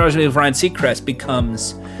Clark's New Year's with Ryan Seacrest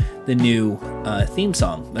becomes the new theme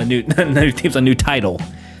song, a new theme song, new title.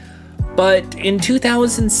 But in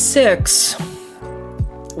 2006,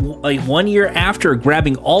 like 1 year after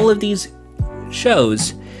grabbing all of these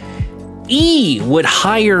shows, E! would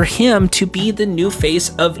hire him to be the new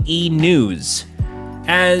face of E! News,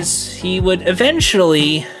 as he would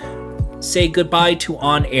eventually say goodbye to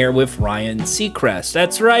On Air with Ryan Seacrest.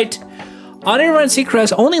 That's right, On Air with Ryan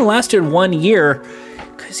Seacrest only lasted 1 year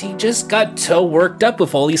because he just got so worked up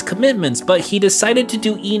with all these commitments, but he decided to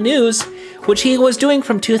do E! News, which he was doing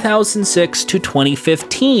from 2006 to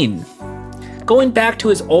 2015. Going back to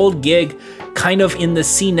his old gig, kind of in the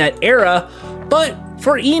CNET era, but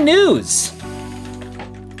for E! News,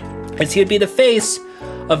 as he would be the face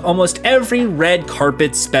of almost every red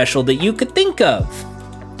carpet special that you could think of.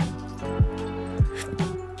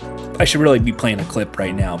 I should really be playing a clip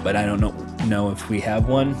right now, but I don't know if we have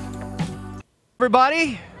one.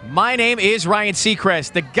 Everybody, my name is Ryan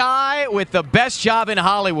Seacrest, the guy with the best job in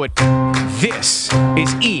Hollywood. This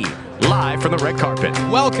is E! Live from the red carpet.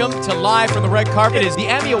 Welcome to Live from the Red Carpet. It is the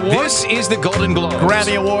Emmy Awards. This is the Golden Globes.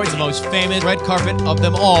 Grammy Awards, the most famous red carpet of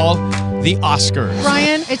them all, the Oscars.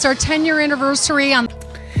 Ryan, it's our 10-year anniversary on...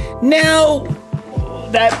 Now,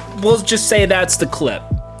 we'll just say that's the clip.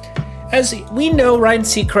 As we know, Ryan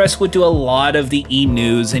Seacrest would do a lot of the E!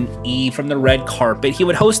 News and E! from the red carpet. He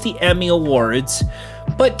would host the Emmy Awards.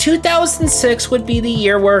 But 2006 would be the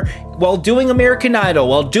year where, while doing American Idol,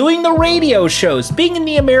 while doing the radio shows, being in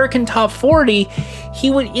the American Top 40,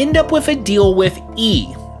 he would end up with a deal with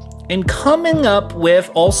E! and coming up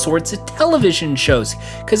with all sorts of television shows.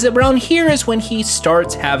 Because around here is when he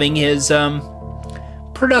starts having his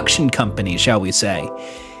production company, shall we say.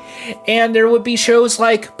 And there would be shows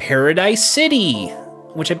like Paradise City,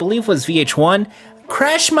 which I believe was VH1,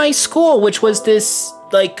 Crash My School, which was this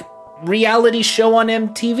like reality show on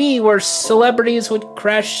MTV where celebrities would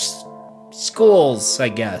crash schools, I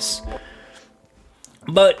guess.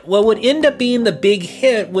 But what would end up being the big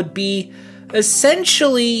hit would be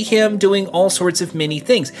essentially him doing all sorts of many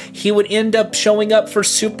things. He would end up showing up for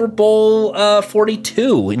Super Bowl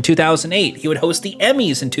 42 in 2008. He would host the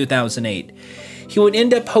Emmys in 2008. He would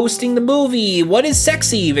end up hosting the movie What is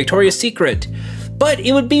Sexy? Victoria's Secret. But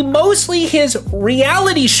it would be mostly his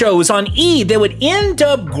reality shows on E! that would end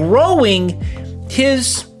up growing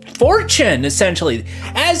his fortune, essentially.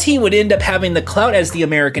 As he would end up having the clout as the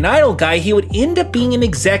American Idol guy, he would end up being an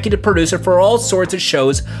executive producer for all sorts of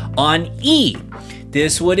shows on E!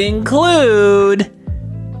 This would include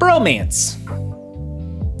Bromance,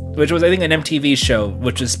 which was, I think, an MTV show,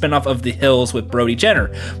 which is a spinoff of The Hills with Brody Jenner.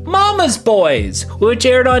 Mama's Boys, which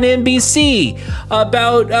aired on NBC,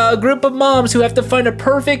 about a group of moms who have to find a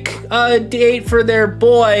perfect date for their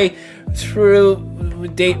boy through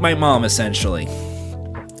Date My Mom, essentially.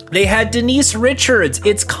 They had Denise Richards,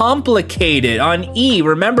 It's Complicated, on E.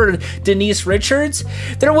 Remember Denise Richards?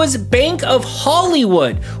 There was Bank of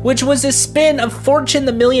Hollywood, which was a spin of Fortune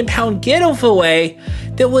the £1 Million Getaway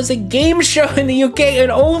that was a game show in the UK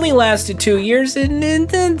and only lasted 2 years. And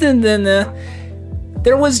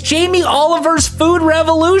there was Jamie Oliver's Food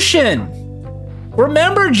Revolution.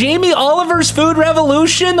 Remember Jamie Oliver's Food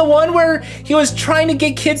Revolution? The one where he was trying to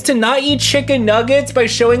get kids to not eat chicken nuggets by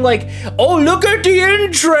showing like, oh, look at the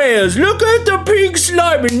entrails, look at the pink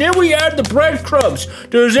slime, and then we add the breadcrumbs.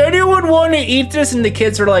 Does anyone want to eat this? And the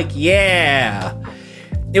kids are like, yeah.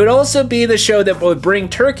 It would also be the show that would bring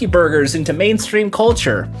turkey burgers into mainstream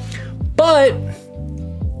culture. But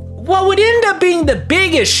what would end up being the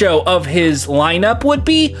biggest show of his lineup would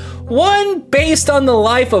be one based on the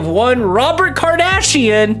life of one Robert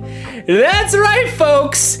Kardashian. That's right,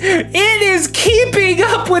 folks. It is Keeping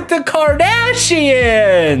Up with the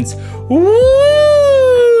Kardashians. Woo!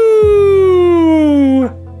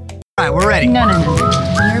 All right, we're ready. No.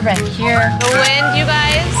 You're right here. The wind, you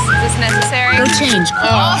guys. Is this necessary? Go change.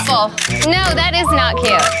 Awful. No, that is not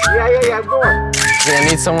cute. Yeah, go on. I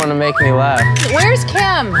need someone to make me laugh. Where's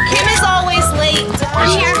Kim? Kim is always late.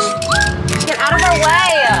 Here. Get out of our way.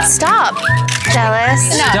 Stop.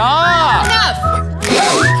 Jealous. Enough. Stop! Enough.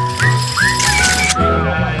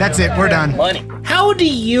 That's it, we're done. Money. How do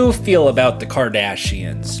you feel about the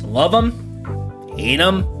Kardashians? Love them? Hate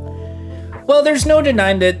them? Well, there's no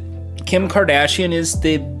denying that Kim Kardashian is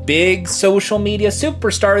the big social media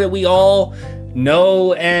superstar that we all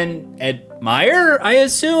know and admire, I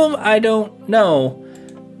assume. I don't know.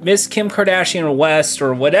 Miss Kim Kardashian West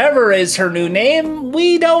or whatever is her new name,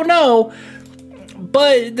 we don't know.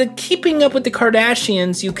 But the Keeping Up with the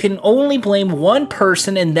Kardashians, you can only blame one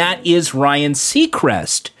person, and that is Ryan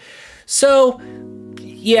Seacrest. So,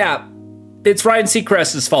 yeah, it's Ryan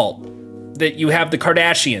Seacrest's fault that you have the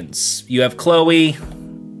Kardashians. You have Khloe,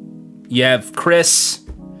 you have Kris,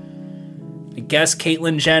 I guess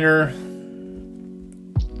Caitlyn Jenner.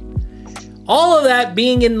 All of that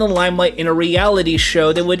being in the limelight in a reality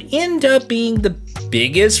show that would end up being the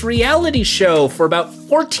biggest reality show for about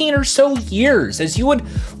 14 or so years, as you would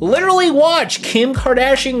literally watch Kim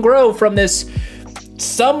Kardashian grow from this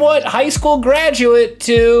somewhat high school graduate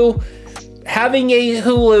to having a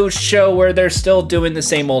Hulu show where they're still doing the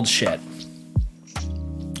same old shit.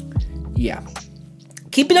 Yeah.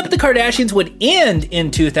 Keeping Up with the Kardashians would end in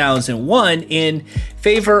 2001 in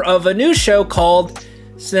favor of a new show called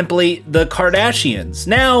simply The Kardashians.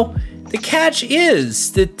 Now, the catch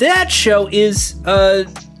is that show is,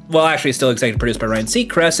 actually still executive produced by Ryan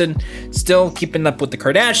Seacrest and still Keeping Up with the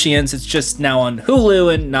Kardashians. It's just now on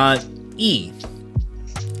Hulu and not E!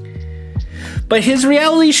 But his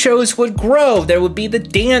reality shows would grow. There would be the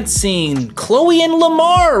dance scene. Khloe and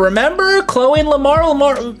Lamar, remember? Khloe and Lamar,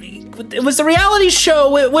 it was the reality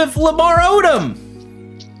show with Lamar Odom.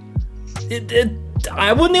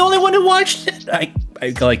 I wasn't the only one who watched it. I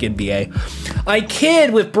like NBA. I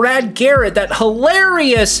Kid with Brad Garrett, that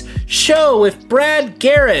hilarious show with Brad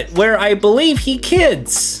Garrett where I believe he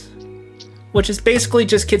kids, which is basically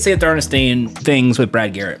just kids say they're understanding things with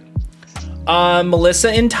Brad Garrett. Melissa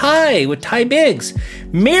and Ty with Ty Biggs.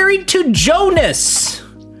 Married to Jonas,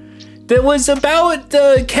 that was about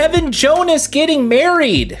Kevin Jonas getting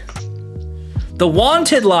married. The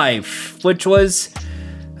Wanted Life, which was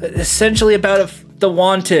essentially about The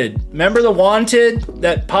Wanted. Remember The Wanted?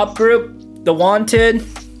 That pop group? The Wanted?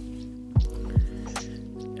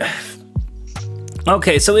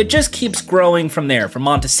 Okay, so it just keeps growing from there. From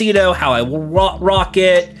Montecito, How I Will Rock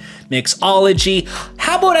It, Mixology.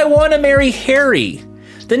 How about I Want to Marry Harry?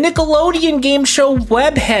 The Nickelodeon game show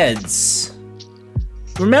Webheads.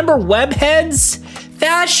 Remember Webheads?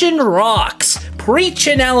 Fashion Rocks. Preach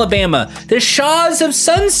in Alabama. The Shaws of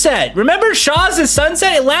Sunset. Remember Shaws of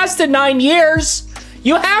Sunset? It lasted 9 years.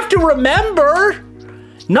 You have to remember.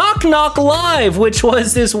 Knock Knock Live, which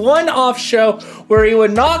was this one-off show where he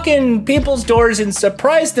would knock in people's doors and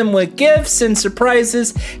surprise them with gifts and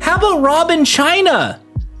surprises. How about Rob and China?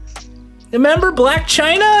 Remember Black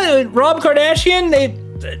China? Rob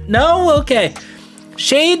Kardashian? No? Okay.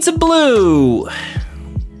 Shades of Blue.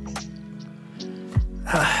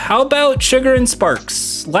 How about Sugar and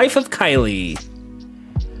Sparks? Life of Kylie.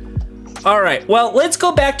 All right, well, let's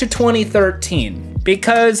go back to 2013.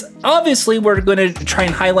 because obviously we're going to try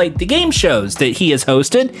and highlight the game shows that he has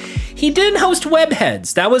hosted. He did host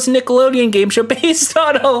Webheads. That was a Nickelodeon game show based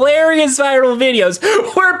on hilarious viral videos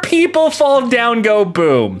where people fall down, go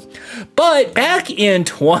boom. But back in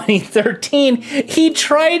 2013, he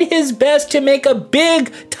tried his best to make a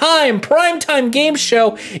big time, primetime game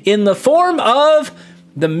show in the form of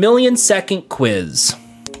the 1,000,000-second quiz.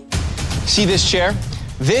 See this chair?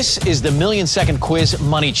 This is the 1,000,000-second quiz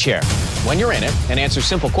money chair. When you're in it and answer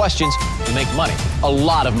simple questions, you make money. A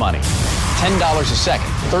lot of money. $10 a second,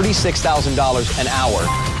 $36,000 an hour,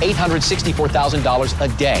 $864,000 a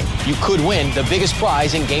day. You could win the biggest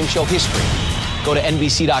prize in game show history. Go to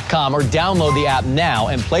NBC.com or download the app now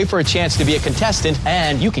and play for a chance to be a contestant,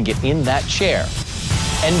 and you can get in that chair.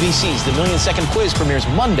 NBC's The 1,000,000-Second Quiz premieres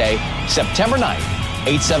Monday, September 9th,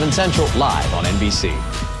 8/7 Central, live on NBC.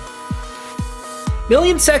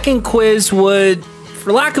 1,000,000-second quiz would,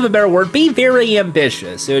 for lack of a better word, be very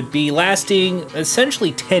ambitious. It would be lasting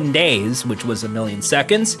essentially 10 days, which was 1,000,000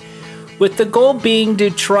 seconds, with the goal being to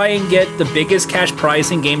try and get the biggest cash prize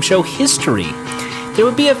in game show history. There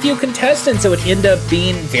would be a few contestants that would end up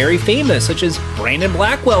being very famous, such as Brandon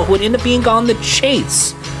Blackwell, who would end up being on The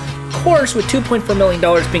Chase. Of course, with $2.4 million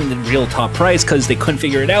being the real top prize because they couldn't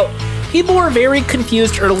figure it out, people were very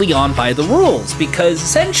confused early on by the rules, because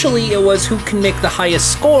essentially it was who can make the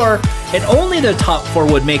highest score, and only the top 4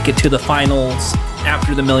 would make it to the finals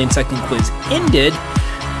after the 1,000,000-second quiz ended,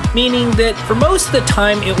 meaning that for most of the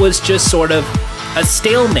time it was just sort of a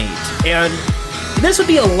stalemate. And this would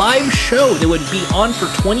be a live show that would be on for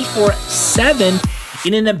 24/7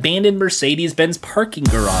 in an abandoned Mercedes-Benz parking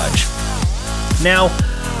garage. Now,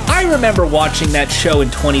 I remember watching that show in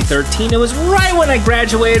 2013. It was right when I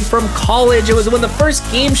graduated from college. It was one of the first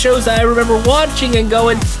game shows that I remember watching and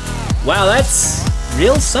going, wow, that's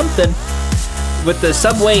real something. With the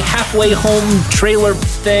Subway halfway home trailer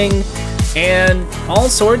thing and all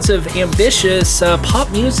sorts of ambitious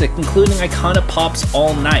pop music, including Icona Pop's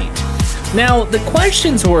All Night. Now, the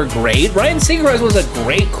questions were great. Ryan Seacrest was a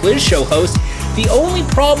great quiz show host. The only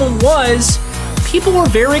problem was people were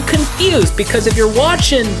very confused, because if you're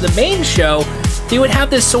watching the main show, they would have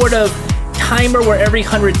this sort of timer where every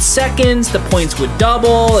 100 seconds the points would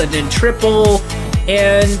double and then triple,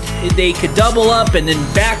 and they could double up and then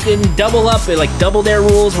back and double up, and like double their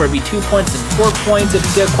rules where it'd be 2 points and 4 points if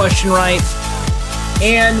you get a question right.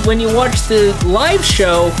 And when you watch the live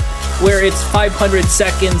show where it's 500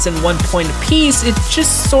 seconds and 1 point apiece, it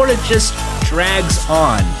just sort of just drags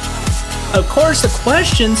on. Of course, the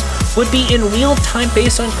questions would be in real time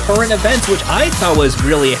based on current events, which I thought was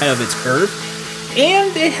really ahead of its curve.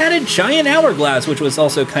 And it had a giant hourglass, which was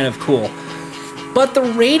also kind of cool. But the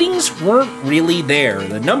ratings weren't really there.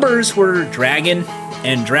 The numbers were dragging,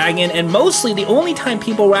 and mostly the only time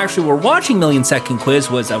people actually were watching 1,000,000-second quiz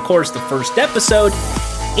was, of course, the first episode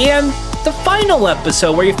and the final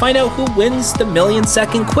episode where you find out who wins the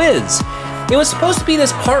 1,000,000-second quiz. It was supposed to be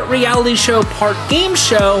this part reality show, part game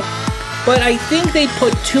show, but I think they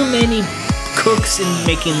put too many cooks in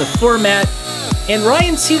making the format. And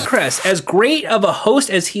Ryan Seacrest, as great of a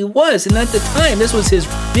host as he was, and at the time this was his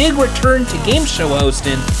big return to game show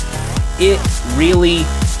hosting, it really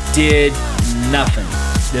did nothing.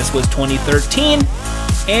 This was 2013,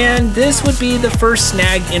 and this would be the first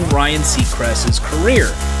snag in Ryan Seacrest's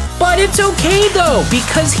career. But it's okay though,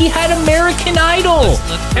 because he had American Idol.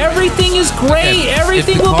 Everything is great.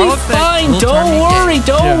 Everything will be fine. Don't worry.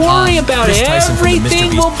 Don't worry about it.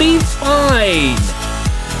 Everything will be fine.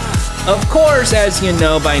 Of course, as you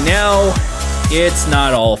know by now, it's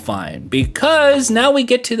not all fine, because now we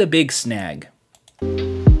get to the big snag.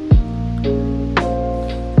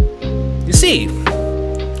 You see,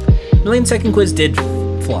 1,000,000-second quiz did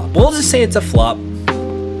flop. We'll just say it's a flop.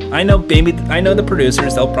 I know the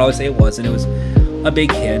producers, they'll probably say it wasn't. It was a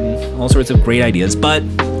big hit and all sorts of great ideas. But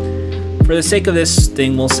for the sake of this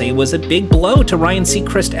thing, we'll say it was a big blow to Ryan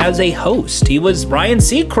Seacrest as a host. He was Ryan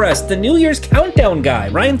Seacrest, the New Year's Countdown guy.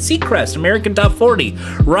 Ryan Seacrest, American Top 40.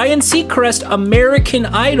 Ryan Seacrest, American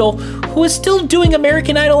Idol, who is still doing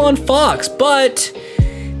American Idol on Fox. But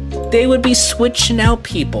they would be switching out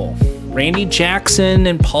people. Randy Jackson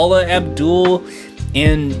and Paula Abdul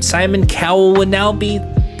and Simon Cowell would now be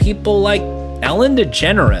people like Ellen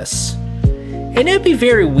DeGeneres. And it'd be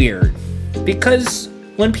very weird, because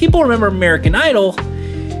when people remember American Idol,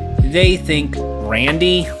 they think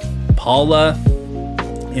Randy, Paula,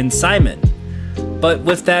 and Simon. But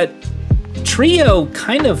with that trio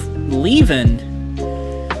kind of leaving,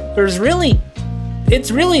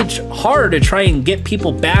 it's really hard to try and get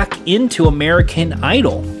people back into American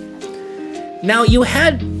Idol. Now, you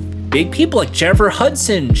had big people like Jennifer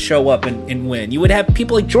Hudson show up and win. You would have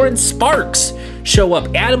people like Jordan Sparks show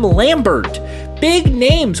up, Adam Lambert. Big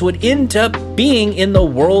names would end up being in the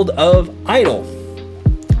world of Idol.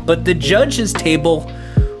 But the judges' table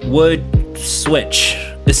would switch,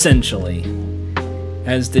 essentially.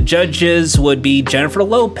 As the judges would be Jennifer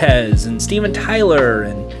Lopez and Steven Tyler,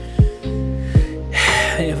 and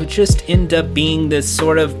it would just end up being this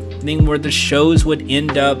sort of thing where the shows would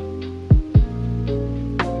end up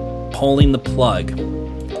pulling the plug.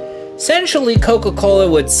 Essentially, Coca-Cola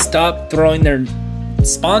would stop throwing their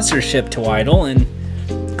sponsorship to Idol, and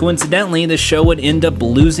coincidentally, the show would end up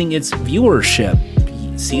losing its viewership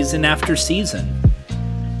season after season.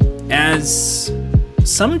 As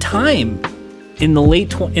sometime in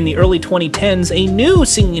the early 2010s, a new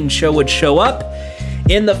singing show would show up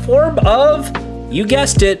in the form of, you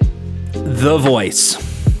guessed it, The Voice.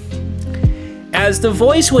 As The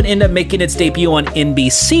Voice would end up making its debut on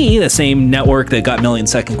NBC, the same network that got Million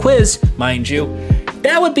Second Quiz, mind you,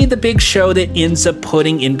 that would be the big show that ends up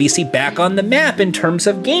putting NBC back on the map in terms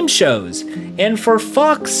of game shows. And for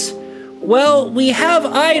Fox, well, we have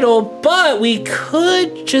Idol, but we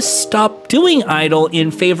could just stop doing Idol in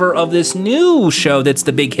favor of this new show that's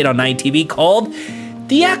the big hit on 9TV called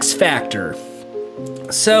The X Factor.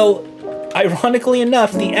 So, ironically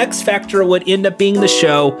enough, The X Factor would end up being the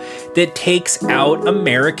show that takes out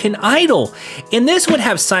American Idol. And this would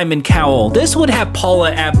have Simon Cowell. This would have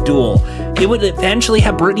Paula Abdul. It would eventually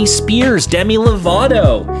have Britney Spears, Demi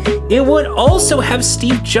Lovato. It would also have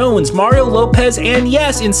Steve Jones, Mario Lopez, and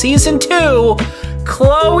yes, in season 2,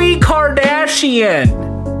 Khloe Kardashian.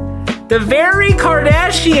 The very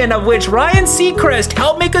Kardashian of which Ryan Seacrest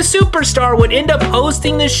helped make a superstar would end up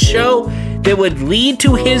hosting this show that would lead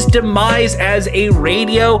to his demise as a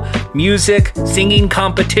radio music singing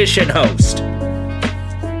competition host.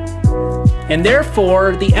 And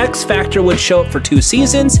therefore, the X Factor would show up for 2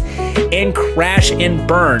 seasons and crash and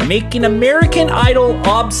burn, making American Idol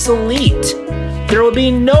obsolete. There will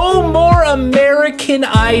be no more American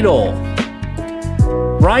Idol.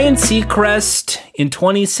 Ryan Seacrest in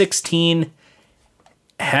 2016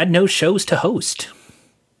 had no shows to host.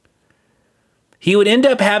 He would end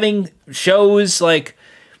up having shows like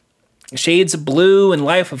Shades of Blue and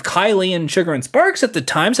Life of Kylie and Sugar and Sparks at the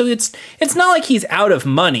time, so it's not like he's out of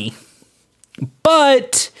money,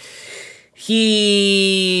 but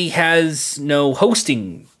he has no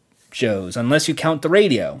hosting shows unless you count the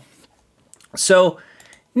radio. So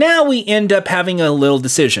now we end up having a little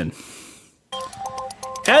decision.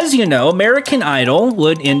 As you know, American Idol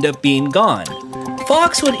would end up being gone.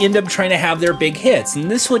 Fox would end up trying to have their big hits,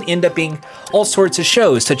 and this would end up being all sorts of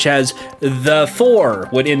shows, such as The Four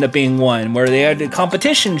would end up being one, where they had a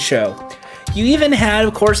competition show. You even had,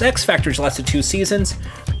 of course, X Factor's lasted 2 seasons,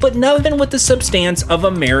 but nothing with the substance of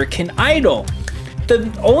American Idol.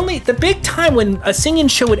 The big time when a singing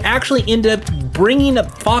show would actually end up bringing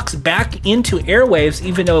Fox back into airwaves,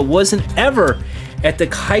 even though it wasn't ever at the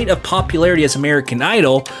height of popularity as American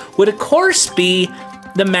Idol, would of course be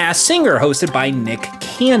The Masked Singer, hosted by Nick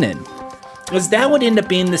Cannon. As that would end up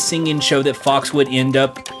being the singing show that Fox would end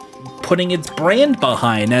up putting its brand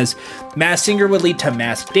behind, as Masked Singer would lead to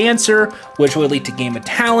Masked Dancer, which would lead to Game of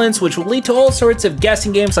Talents, which would lead to all sorts of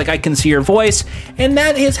guessing games like I Can See Your Voice, and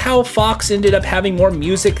that is how Fox ended up having more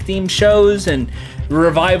music-themed shows and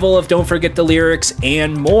revival of Don't Forget the Lyrics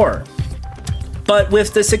and more. But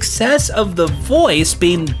with the success of The Voice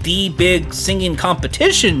being the big singing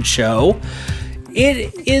competition show,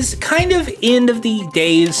 it is kind of end of the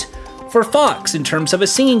days for Fox in terms of a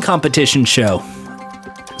singing competition show.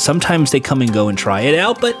 Sometimes they come and go and try it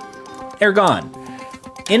out, but they're gone.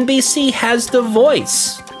 NBC has The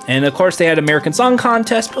Voice, and of course they had American Song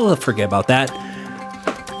Contest, but we'll forget about that.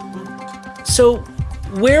 So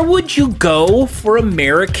where would you go for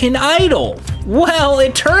American Idol? Well,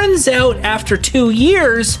 it turns out after 2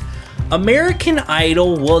 years, American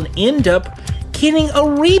Idol will end up getting a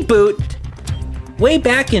reboot way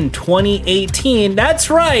back in 2018. That's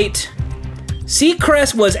right.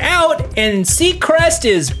 Seacrest was out and Seacrest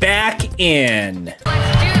is back in. We're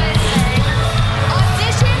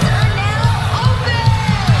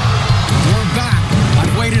back.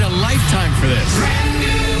 I've waited a lifetime for this.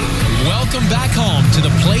 Welcome back home to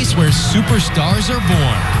the place where superstars are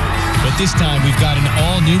born. But this time we've got an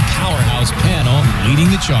all-new powerhouse panel leading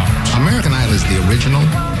the charge. American Idol is the original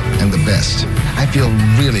and the best. I feel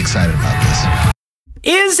really excited about this.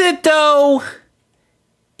 Is it though?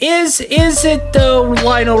 Is it though,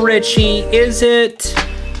 Lionel Richie? Is it?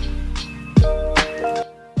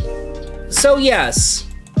 So yes,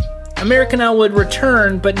 American Idol would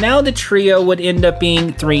return, but now the trio would end up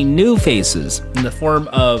being 3 new faces in the form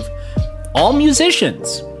of all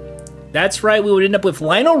musicians. That's right, we would end up with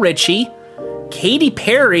Lionel Richie, Katy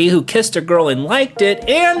Perry, who kissed a girl and liked it,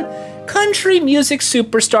 and country music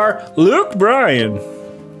superstar Luke Bryan.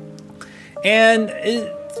 And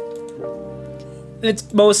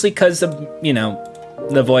it's mostly because of,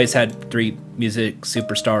 The Voice had 3 music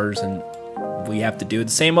superstars, and we have to do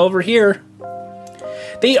the same over here.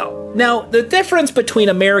 Now, the difference between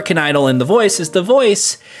American Idol and The Voice is The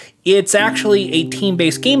Voice, it's actually a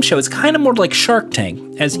team-based game show. It's kind of more like Shark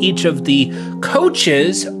Tank, as each of the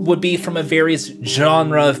coaches would be from a various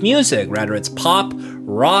genre of music, whether it's pop,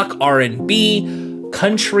 rock, R&B,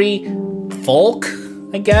 country, folk,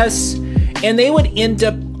 I guess. And they would end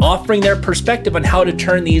up offering their perspective on how to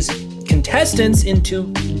turn these contestants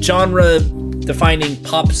into genre-defining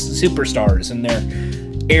pop superstars in their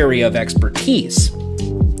area of expertise.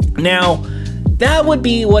 Now, that would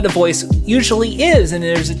be what a voice usually is, and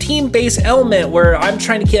there's a team-based element where I'm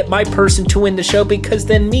trying to get my person to win the show because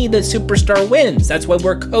then me, the superstar, wins. That's why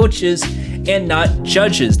we're coaches and not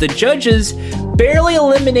judges. The judges barely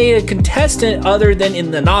eliminate a contestant other than in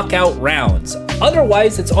the knockout rounds.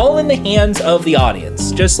 Otherwise, it's all in the hands of the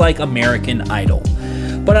audience, just like American Idol.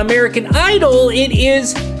 But American Idol, it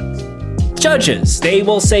is judges. They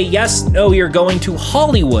will say, yes, no, you're going to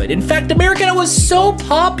Hollywood. In fact, American Idol was so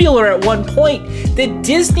popular at one point that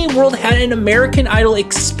Disney World had an American Idol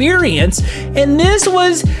experience, and this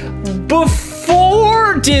was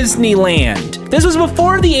before Disneyland. This was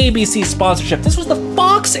before the ABC sponsorship. This was the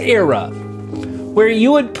Fox era, where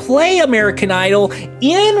you would play American Idol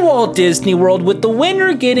in Walt Disney World with the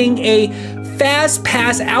winner getting a fast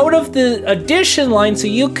pass out of the audition line so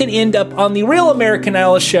you could end up on the real American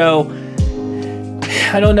Idol show.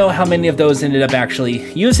 I don't know how many of those ended up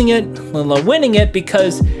actually using it, let alone winning it,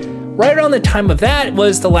 because right around the time of that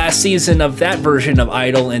was the last season of that version of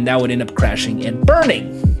Idol, and that would end up crashing and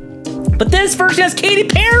burning. But this version has Katy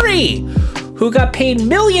Perry, who got paid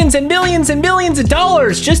millions and millions and millions of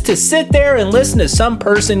dollars just to sit there and listen to some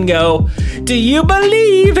person go, "Do you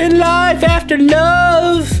believe in life after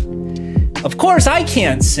love?" Of course, I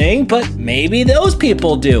can't sing, but maybe those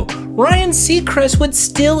people do. Ryan Seacrest would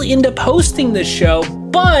still end up hosting the show,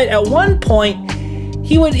 but at one point,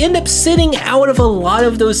 he would end up sitting out of a lot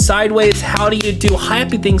of those sideways how do you do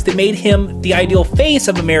happy things that made him the ideal face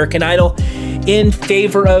of American Idol in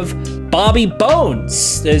favor of Bobby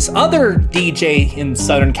Bones, this other DJ in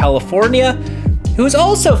Southern California, who was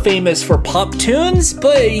also famous for pop tunes,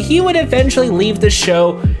 but he would eventually leave the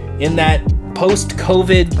show in that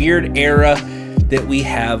post-COVID weird era that we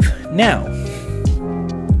have now.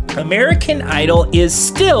 American Idol is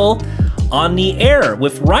still on the air,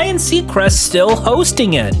 with Ryan Seacrest still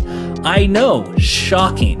hosting it. I know,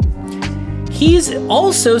 shocking. He's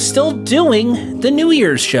also still doing the New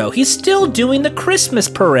Year's show. He's still doing the Christmas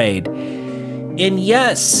parade. And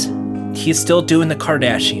yes, he's still doing the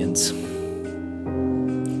Kardashians.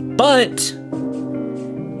 But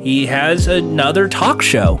he has another talk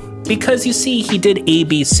show, because you see, he did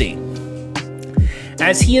ABC.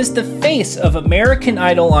 As he is the face of American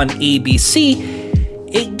Idol on ABC,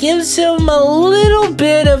 it gives him a little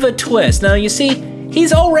bit of a twist. Now, you see,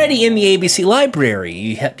 he's already in the ABC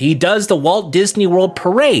library. He does the Walt Disney World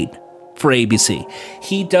Parade for ABC.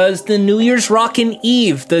 He does the New Year's Rockin'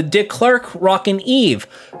 Eve, the Dick Clark Rockin' Eve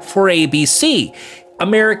for ABC.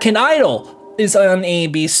 American Idol is on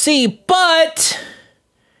ABC, but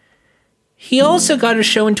he also got a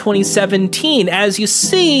show in 2017. As you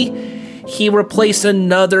see, he replaced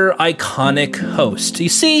another iconic host. You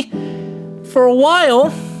see, for a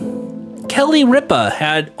while, Kelly Ripa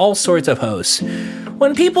had all sorts of hosts.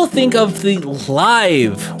 When people think of the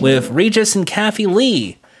Live with Regis and Kathy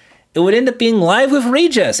Lee, it would end up being Live with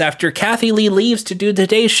Regis after Kathy Lee leaves to do the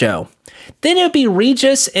Today Show. Then it would be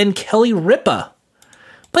Regis and Kelly Ripa.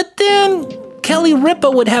 But then Kelly Ripa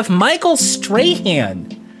would have Michael Strahan.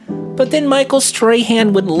 But then Michael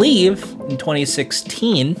Strahan would leave in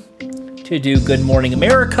 2016 to do Good Morning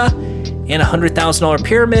America and $100,000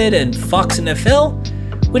 Pyramid and Fox NFL,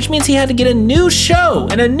 which means he had to get a new show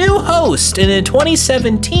and a new host. And in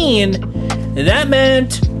 2017, that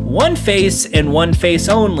meant one face and one face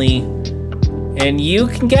only. And you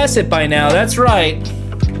can guess it by now, that's right.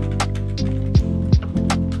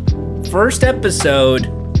 First episode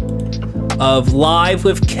of Live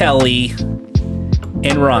with Kelly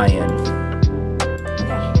and Ryan.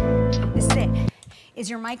 Okay, this is it. Is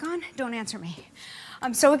your mic on? Don't answer me.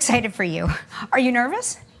 I'm so excited for you. Are you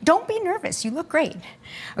nervous? Don't be nervous. You look great.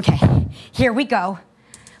 Okay, here we go.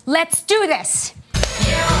 Let's do this.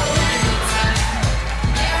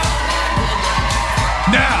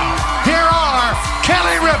 Now, here are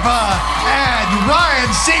Kelly Ripa and Ryan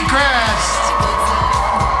Seacrest.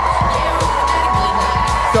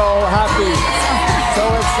 So happy, so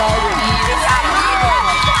excited.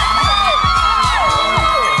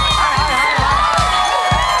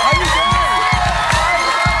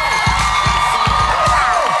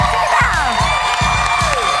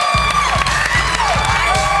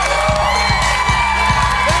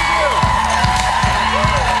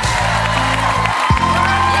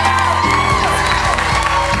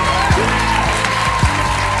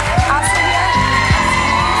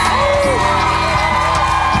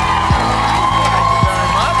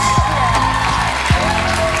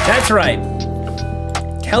 That's right.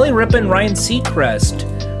 Kelly Ripa and Ryan Seacrest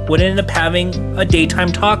would end up having a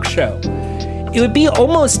daytime talk show. It would be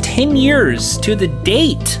almost 10 years to the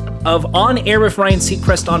date of On Air with Ryan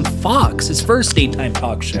Seacrest on Fox, his first daytime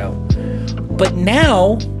talk show. But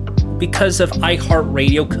now, because of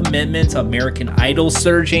iHeartRadio commitments, American Idol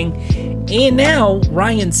surging, and now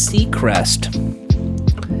Ryan Seacrest,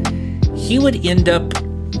 he would end up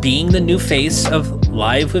being the new face of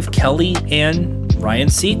Live with Kelly and Ryan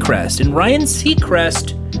Seacrest. And Ryan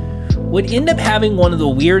Seacrest would end up having one of the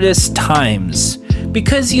weirdest times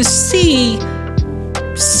because you see,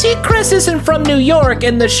 Seacrest isn't from New York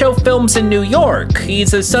and the show films in New York.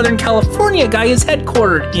 He's a Southern California guy. He's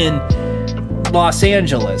headquartered in Los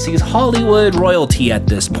Angeles. He's Hollywood royalty at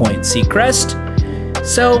this point, Seacrest.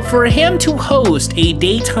 So for him to host a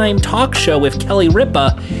daytime talk show with Kelly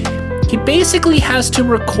Ripa, he basically has to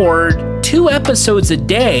record 2 episodes a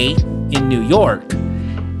day in New York,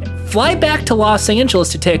 fly back to Los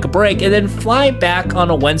Angeles to take a break, and then fly back on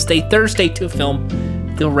a Wednesday, Thursday to film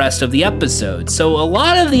the rest of the episodes. So a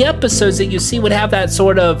lot of the episodes that you see would have that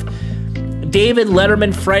sort of David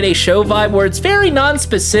Letterman Friday show vibe where it's very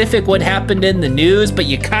non-specific what happened in the news, but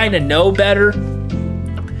you kind of know better,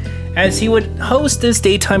 as he would host this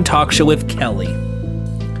daytime talk show with Kelly.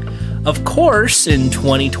 Of course, in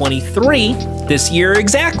 2023, this year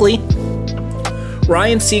exactly,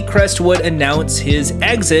 Ryan Seacrest would announce his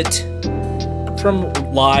exit from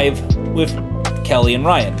Live with Kelly and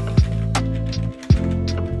Ryan.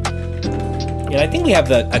 And I think we have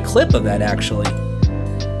a clip of that, actually.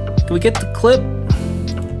 Can we get the clip?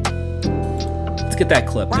 Let's get that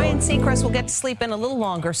clip. Ryan Seacrest will get to sleep in a little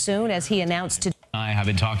longer soon, as he announced today. I have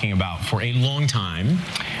been talking about for a long time,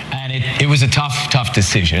 and it was a tough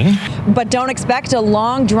decision. But don't expect a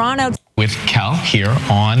long, drawn-out... With Kel here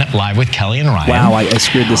on Live with Kelly and Ryan. Wow, I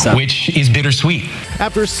screwed this up. Which is bittersweet.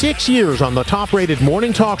 After 6 years on the top-rated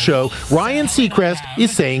morning talk show, Ryan Seacrest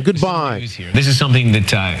is saying goodbye. This is something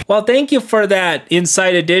that... Well, thank you for that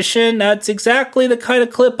Inside Edition. That's exactly the kind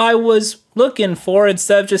of clip I was looking for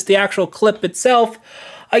instead of just the actual clip itself.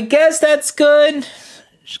 I guess that's good.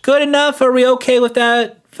 Good enough. Are we okay with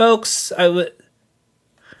that, folks?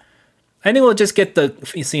 I think we'll just get the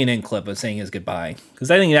CNN clip of saying his goodbye,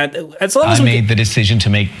 because I think that as long as I made the decision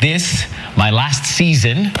to make this my last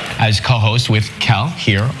season as co-host with Kel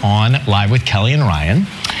here on Live with Kelly and Ryan,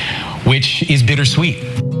 which is bittersweet.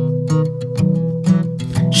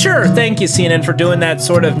 Sure, thank you, CNN, for doing that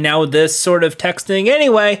sort of now this sort of texting.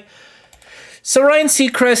 Anyway, so Ryan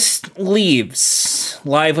Seacrest leaves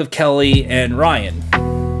Live with Kelly and Ryan.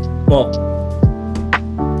 Well,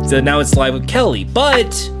 so now it's Live with Kelly,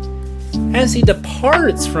 but as he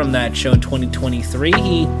departs from that show in 2023,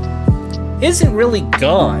 he isn't really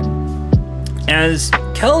gone, as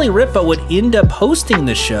Kelly Ripa would end up hosting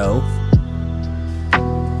the show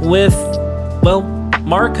with, well,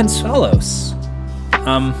 Mark Consuelos,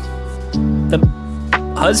 the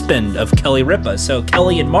husband of Kelly Ripa. So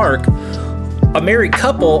Kelly and Mark, a married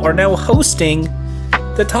couple, are now hosting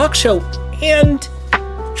the talk show, and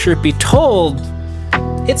truth be told,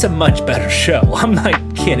 it's a much better show. I'm not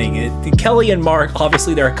kidding. Kelly and Mark,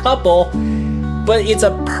 obviously they're a couple, but it's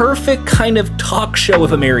a perfect kind of talk show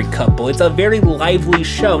with a married couple. It's a very lively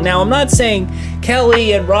show. Now, I'm not saying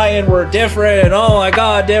Kelly and Ryan were different and oh my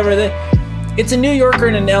God, different. It's a New Yorker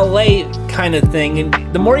and an LA kind of thing.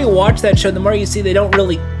 And the more you watch that show, the more you see they don't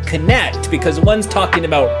really connect, because one's talking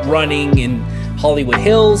about running in Hollywood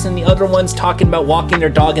Hills and the other one's talking about walking their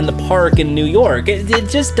dog in the park in New York. It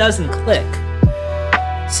just doesn't click.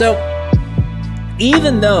 So,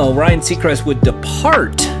 even though Ryan Seacrest would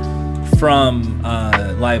depart from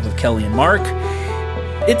Live with Kelly and Mark,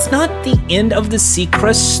 it's not the end of the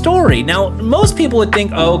Seacrest story. Now, most people would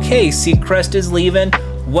think, okay, Seacrest is leaving.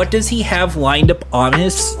 What does he have lined up on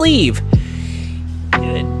his sleeve?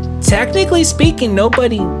 Technically speaking,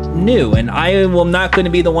 nobody knew, and I am not going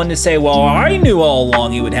to be the one to say, well, I knew all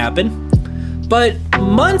along it would happen. But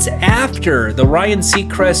months after the Ryan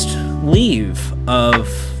Seacrest leave of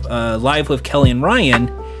Live with Kelly and Ryan,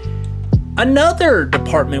 another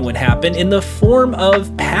department would happen in the form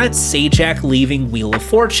of Pat Sajak leaving Wheel of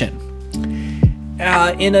Fortune.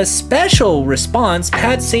 In a special response,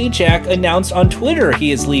 Pat Sajak announced on Twitter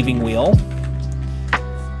he is leaving Wheel.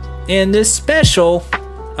 In this special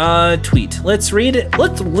tweet, let's read it.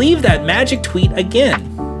 Let's leave that magic tweet again.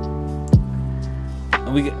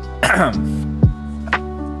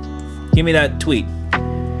 Give me that tweet.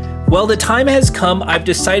 Well, the time has come. I've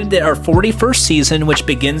decided that our 41st season, which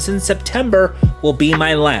begins in September, will be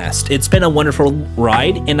my last. It's been a wonderful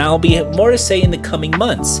ride, and I'll be more to say in the coming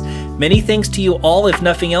months. Many thanks to you all. If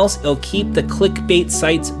nothing else, it'll keep the clickbait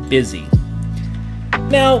sites busy.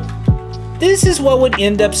 Now, this is what would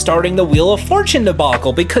end up starting the Wheel of Fortune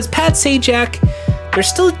debacle, because Pat Sajak, they're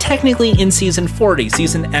still technically in season 40,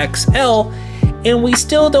 season XL, and we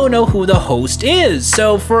still don't know who the host is.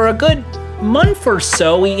 So for a good month or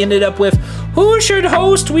so, we ended up with who should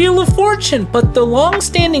host Wheel of Fortune, but the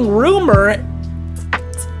long-standing rumor,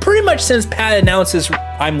 pretty much since Pat announces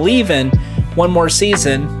I'm leaving one more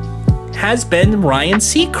season, has been Ryan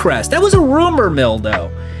Seacrest. That was a rumor mill, though,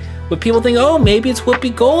 with people think, oh, maybe it's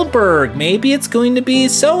Whoopi Goldberg, maybe it's going to be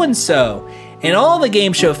so-and-so, and all the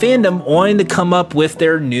game show fandom wanting to come up with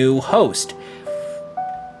their new host.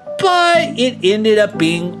 But it ended up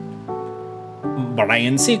being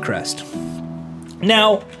Ryan Seacrest.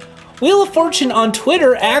 Now, Wheel of Fortune on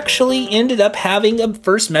Twitter actually ended up having a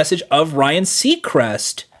first message of Ryan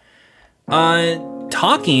Seacrest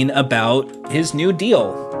talking about his new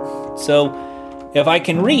deal. So, if I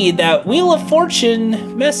can read that Wheel of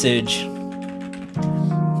Fortune message,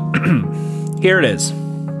 here it is.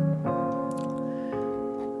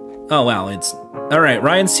 Oh, wow, it's... Alright,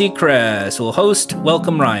 Ryan Seacrest will host.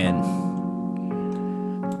 Welcome, Ryan.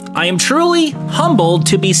 I am truly humbled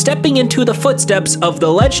to be stepping into the footsteps of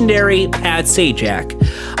the legendary Pat Sajak.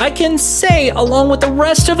 I can say, along with the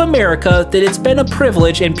rest of America, that it's been a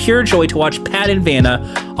privilege and pure joy to watch Pat and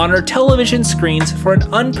Vanna on our television screens for an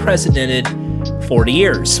unprecedented 40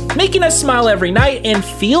 years, making us smile every night and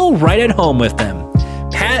feel right at home with them.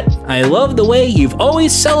 Pat, I love the way you've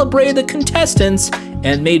always celebrated the contestants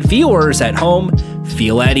and made viewers at home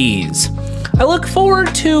feel at ease. I look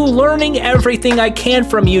forward to learning everything I can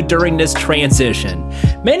from you during this transition.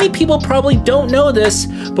 Many people probably don't know this,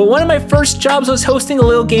 but one of my first jobs was hosting a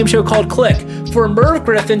little game show called Click for Merv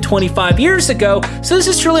Griffin 25 years ago, so this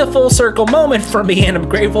is truly a full circle moment for me, and I'm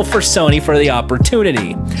grateful for Sony for the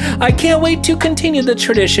opportunity. I can't wait to continue the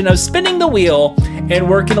tradition of spinning the wheel and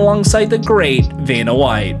working alongside the great Vanna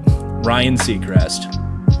White. Ryan Seacrest.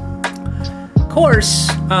 Of course,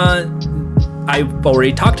 I've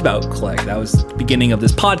already talked about Click. That was the beginning of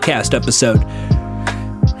this podcast episode.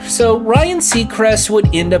 So Ryan Seacrest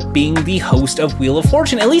would end up being the host of Wheel of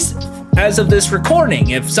Fortune, at least as of this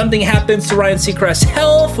recording. If something happens to Ryan Seacrest's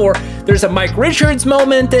health, or there's a Mike Richards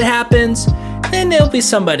moment that happens, then it'll be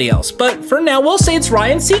somebody else. But for now, we'll say it's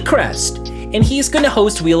Ryan Seacrest, and he's going to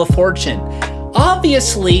host Wheel of Fortune.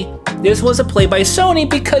 Obviously, this was a play by Sony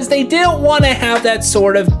because they didn't want to have that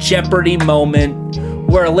sort of Jeopardy moment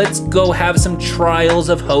where let's go have some trials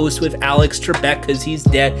of hosts with Alex Trebek because he's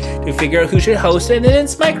dead to figure out who should host it, and then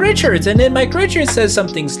it's Mike Richards, and then Mike Richards says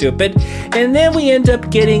something stupid, and then we end up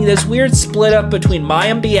getting this weird split up between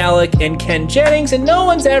Mayim Bialik and Ken Jennings, and no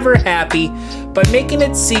one's ever happy. By making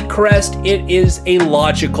it Seacrest, it is a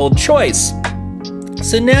logical choice.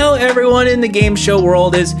 So now everyone in the game show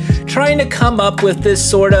world is trying to come up with this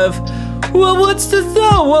sort of, well, what's the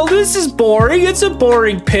thought? Well, this is boring. It's a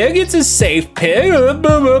boring pig. It's a safe pig.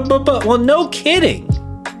 Well, no kidding.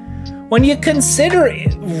 When you consider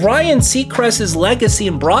Ryan Seacrest's legacy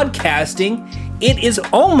in broadcasting, it is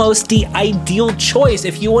almost the ideal choice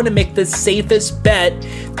if you want to make the safest bet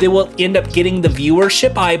that will end up getting the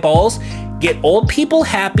viewership eyeballs, get old people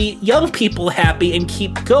happy, young people happy, and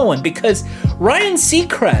keep going. Because Ryan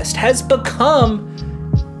Seacrest has become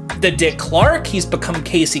the Dick Clark, he's become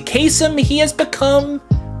Casey Kasem, he has become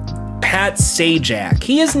Pat Sajak.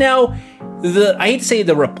 He is now I hate to say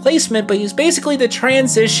the replacement, but he's basically the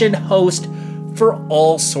transition host for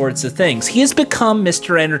all sorts of things. He has become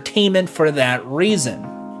Mr. Entertainment for that reason.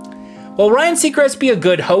 Will Ryan Seacrest be a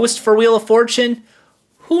good host for Wheel of Fortune?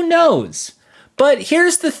 Who knows? But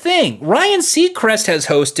here's the thing. Ryan Seacrest has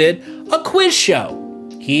hosted a quiz show.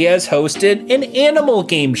 He has hosted an animal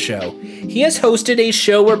game show. He has hosted a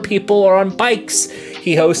show where people are on bikes.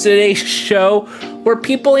 He hosted a show where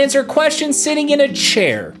people answer questions sitting in a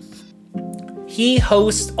chair. He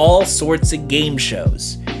hosts all sorts of game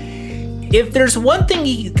shows. If there's one thing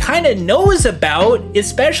he kind of knows about,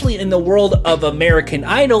 especially in the world of American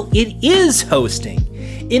Idol, it is hosting.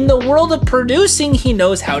 In the world of producing, he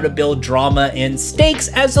knows how to build drama and stakes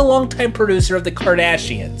as a longtime producer of the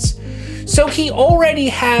Kardashians. So he already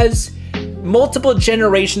has multiple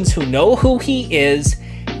generations who know who he is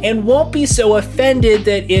and won't be so offended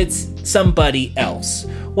that it's somebody else.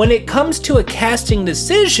 When it comes to a casting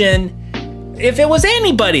decision, if it was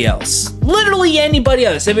anybody else, literally anybody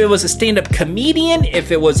else, if it was a stand-up comedian,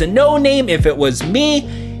 if it was a no-name, if it was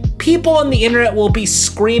me, people on the internet will be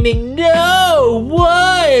screaming, no,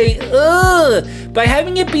 why, ugh. By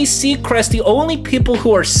having it be Seacrest, the only people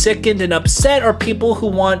who are sickened and upset are people who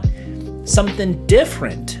want something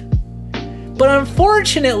different. But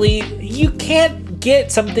unfortunately, you can't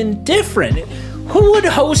get something different. Who would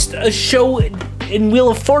host a show in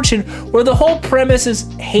Wheel of Fortune where the whole premise is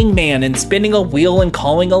hangman and spinning a wheel and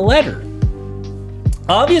calling a letter?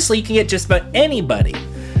 Obviously, you can get just about anybody.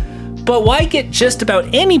 But why get just about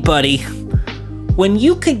anybody when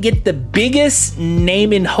you could get the biggest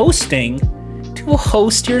name in hosting to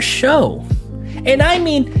host your show? And I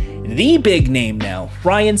mean the big name now,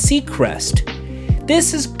 Ryan Seacrest.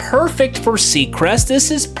 This is perfect for Seacrest. This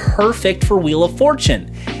is perfect for Wheel of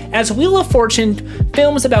Fortune. As Wheel of Fortune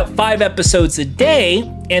films about 5 episodes a day,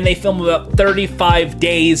 and they film about 35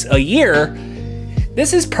 days a year,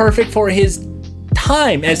 this is perfect for his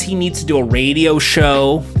time as he needs to do a radio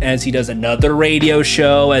show, as he does another radio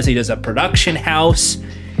show, as he does a production house,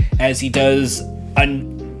 as he does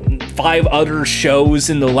 5 other shows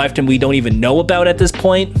in the lifetime we don't even know about at this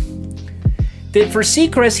point. That for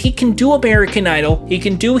Seacrest, he can do American Idol, he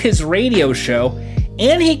can do his radio show,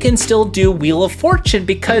 and he can still do Wheel of Fortune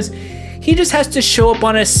because he just has to show up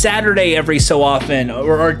on a Saturday every so often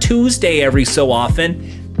or a Tuesday every so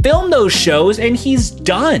often, film those shows, and he's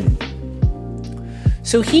done.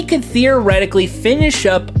 So he could theoretically finish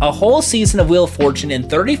up a whole season of Wheel of Fortune in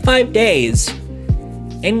 35 days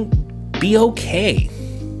and be okay.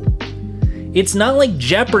 It's not like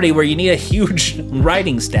Jeopardy where you need a huge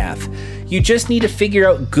writing staff. You just need to figure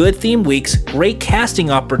out good theme weeks, great casting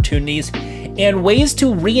opportunities, and ways to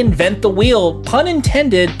reinvent the wheel, pun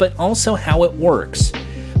intended, but also how it works.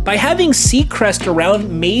 By having Seacrest around,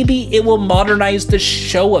 maybe it will modernize the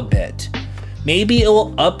show a bit. Maybe it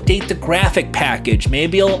will update the graphic package.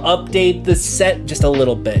 Maybe it'll update the set just a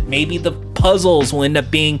little bit. Maybe the puzzles will end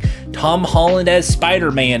up being Tom Holland as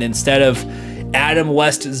Spider-Man instead of Adam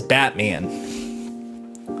West as Batman.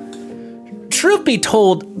 Truth be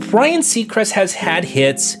told, Ryan Seacrest has had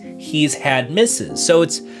hits, he's had misses. So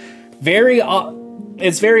it's very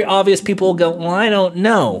obvious people will go, well, I don't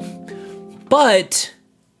know. But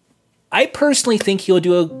I personally think he'll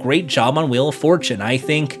do a great job on Wheel of Fortune. I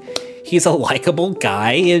think he's a likable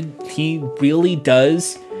guy, and he really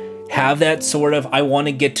does have that sort of I want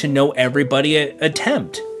to get to know everybody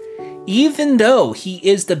attempt. Even though he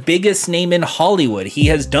is the biggest name in Hollywood, he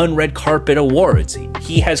has done red carpet awards,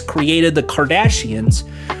 he has created the Kardashians,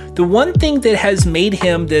 the one thing that has made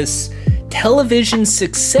him this television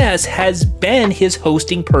success has been his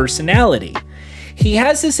hosting personality. He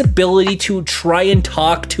has this ability to try and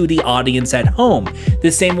talk to the audience at home,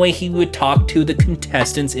 the same way he would talk to the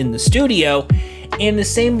contestants in the studio, and the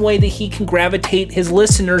same way that he can gravitate his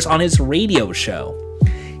listeners on his radio show.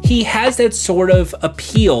 He has that sort of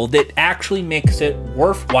appeal that actually makes it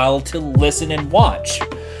worthwhile to listen and watch.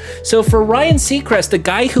 So for Ryan Seacrest, the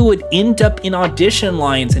guy who would end up in audition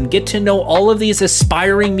lines and get to know all of these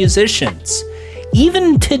aspiring musicians,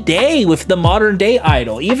 even today with the modern day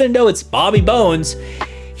idol, even though it's Bobby Bones,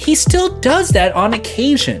 he still does that on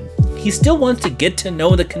occasion. He still wants to get to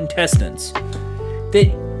know the contestants.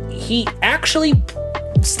 That he actually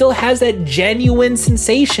still has that genuine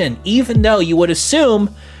sensation, even though you would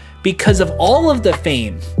assume because of all of the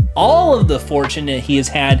fame, all of the fortune that he has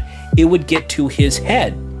had, it would get to his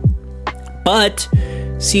head. But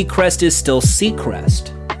Seacrest is still Seacrest.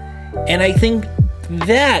 And I think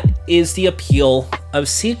that is the appeal of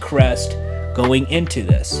Seacrest going into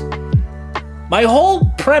this. My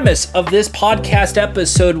whole premise of this podcast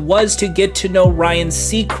episode was to get to know Ryan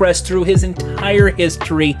Seacrest through his entire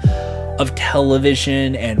history of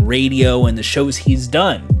television and radio and the shows he's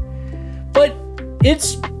done. But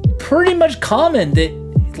it's pretty much common that,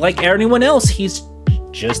 like anyone else, he's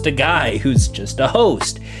just a guy who's just a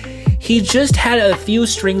host. He just had a few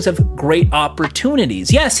strings of great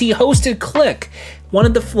opportunities. Yes, he hosted Click, one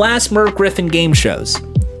of the last Merv Griffin game shows,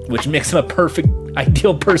 which makes him a perfect,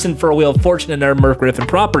 ideal person for a Wheel of Fortune and our Merv Griffin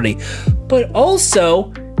property. But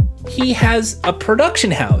also, he has a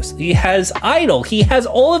production house. He has Idol. He has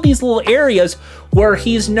all of these little areas where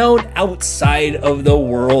he's known outside of the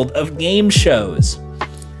world of game shows.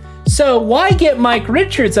 So why get Mike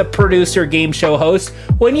Richards a producer game show host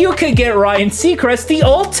when you could get Ryan Seacrest, the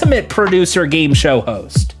ultimate producer game show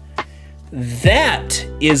host? That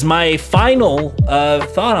is my final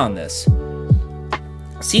thought on this.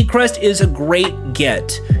 Seacrest is a great get.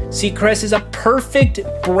 Seacrest is a perfect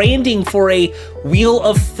branding for a Wheel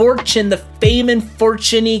of Fortune, the fame and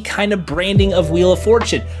fortune-y kind of branding of Wheel of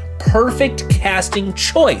Fortune. Perfect casting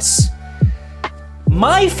choice.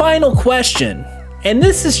 My final question, and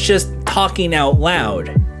this is just talking out loud,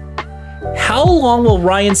 how long will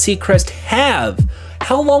Ryan Seacrest have?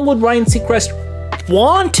 How long would Ryan Seacrest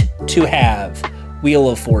want to have Wheel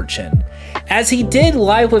of Fortune? As he did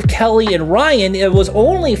Live with Kelly and Ryan, it was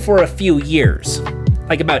only for a few years,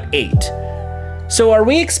 like about 8. So are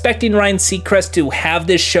we expecting Ryan Seacrest to have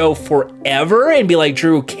this show forever and be like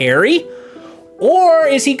Drew Carey? Or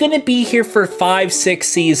is he going to be here for 5-6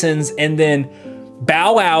 seasons and then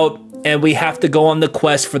bow out and we have to go on the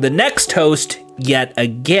quest for the next host yet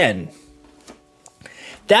again?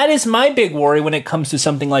 That is my big worry when it comes to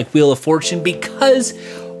something like Wheel of Fortune, because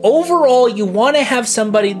overall you want to have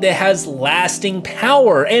somebody that has lasting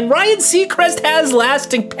power, and Ryan Seacrest has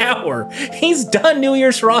lasting power. He's done New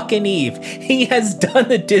Year's Rockin' Eve. He has done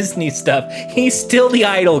the Disney stuff. He's still the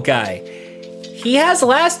Idol guy. He has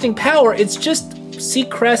lasting power. It's just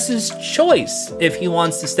Seacrest's choice if he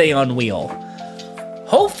wants to stay on Wheel.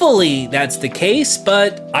 Hopefully that's the case,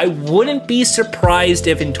 but I wouldn't be surprised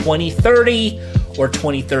if in 2030 or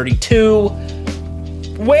 2032,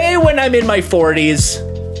 way when I'm in my 40s,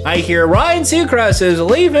 I hear Ryan Seacrest is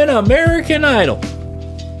leaving American Idol.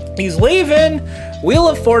 He's leaving Wheel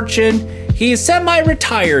of Fortune. He's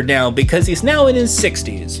semi-retired now because he's now in his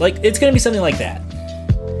 60s. Like, it's gonna be something like that.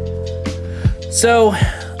 So,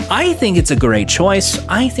 I think it's a great choice.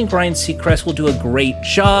 I think Ryan Seacrest will do a great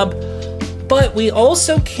job. But we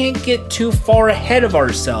also can't get too far ahead of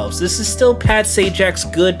ourselves. This is still Pat Sajak's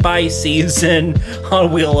goodbye season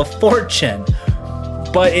on Wheel of Fortune.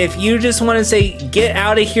 But if you just want to say, get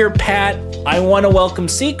out of here, Pat, I want to welcome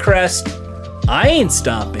Seacrest, I ain't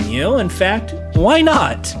stopping you. In fact, why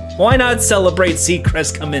not? Why not celebrate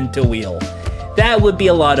Seacrest coming to Wheel? That would be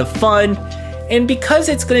a lot of fun. And because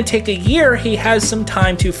it's going to take a year, he has some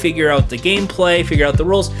time to figure out the gameplay, figure out the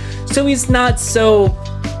rules, so he's not so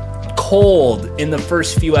cold in the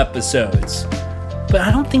first few episodes. But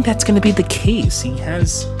I don't think that's going to be the case. He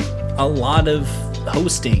has a lot of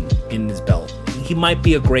hosting in his belt. He might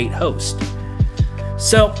be a great host.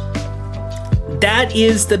 So that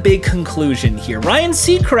is the big conclusion here. Ryan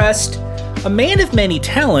Seacrest, a man of many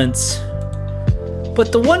talents,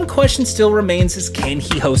 but the one question still remains is, can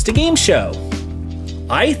he host a game show?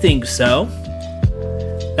 I think so.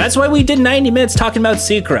 That's why we did 90 minutes talking about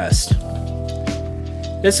Seacrest.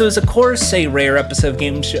 This was, of course, a rare episode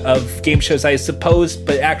of game shows, I suppose,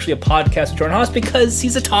 but actually a podcast with Jordan Haas, because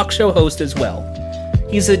he's a talk show host as well.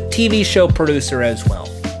 He's a TV show producer as well.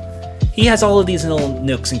 He has all of these little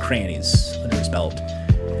nooks and crannies under his belt.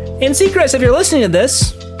 And Seacrest, if you're listening to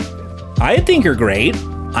this, I think you're great.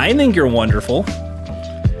 I think you're wonderful.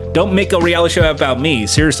 Don't make a reality show about me.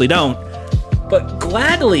 Seriously, don't. But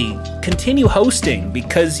gladly continue hosting,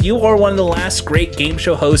 because you are one of the last great game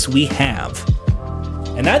show hosts we have.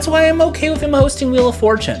 And that's why I'm okay with him hosting Wheel of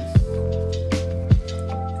Fortune.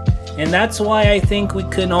 And that's why I think we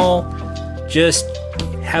can all just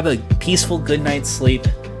have a peaceful good night's sleep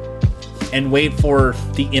and wait for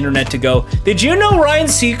the internet to go, did you know Ryan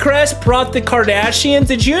Seacrest brought the Kardashians?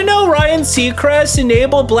 Did you know Ryan Seacrest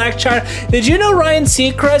enabled Black China? Did you know Ryan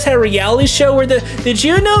Seacrest had a reality show where did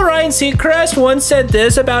you know Ryan Seacrest once said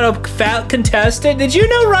this about a fat contestant? Did you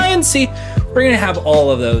know Ryan We're going to have all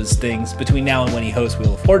of those things between now and when he hosts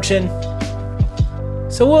Wheel of Fortune.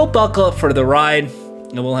 So we'll buckle up for the ride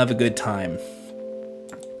and we'll have a good time.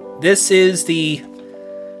 This is the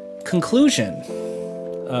conclusion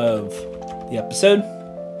of the episode.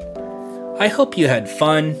 I hope you had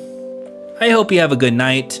fun. I hope you have a good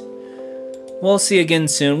night. We'll see you again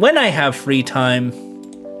soon when I have free time.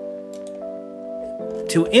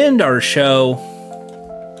 To end our show,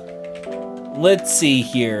 let's see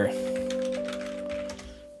here.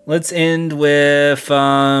 Let's end with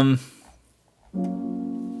what'll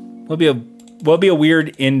be a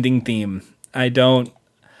weird ending theme. I don't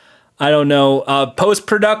know.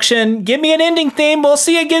 Post-production, give me an ending theme. We'll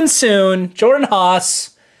see you again soon. Jordan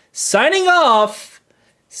Haas signing off.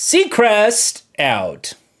 Seacrest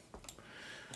out.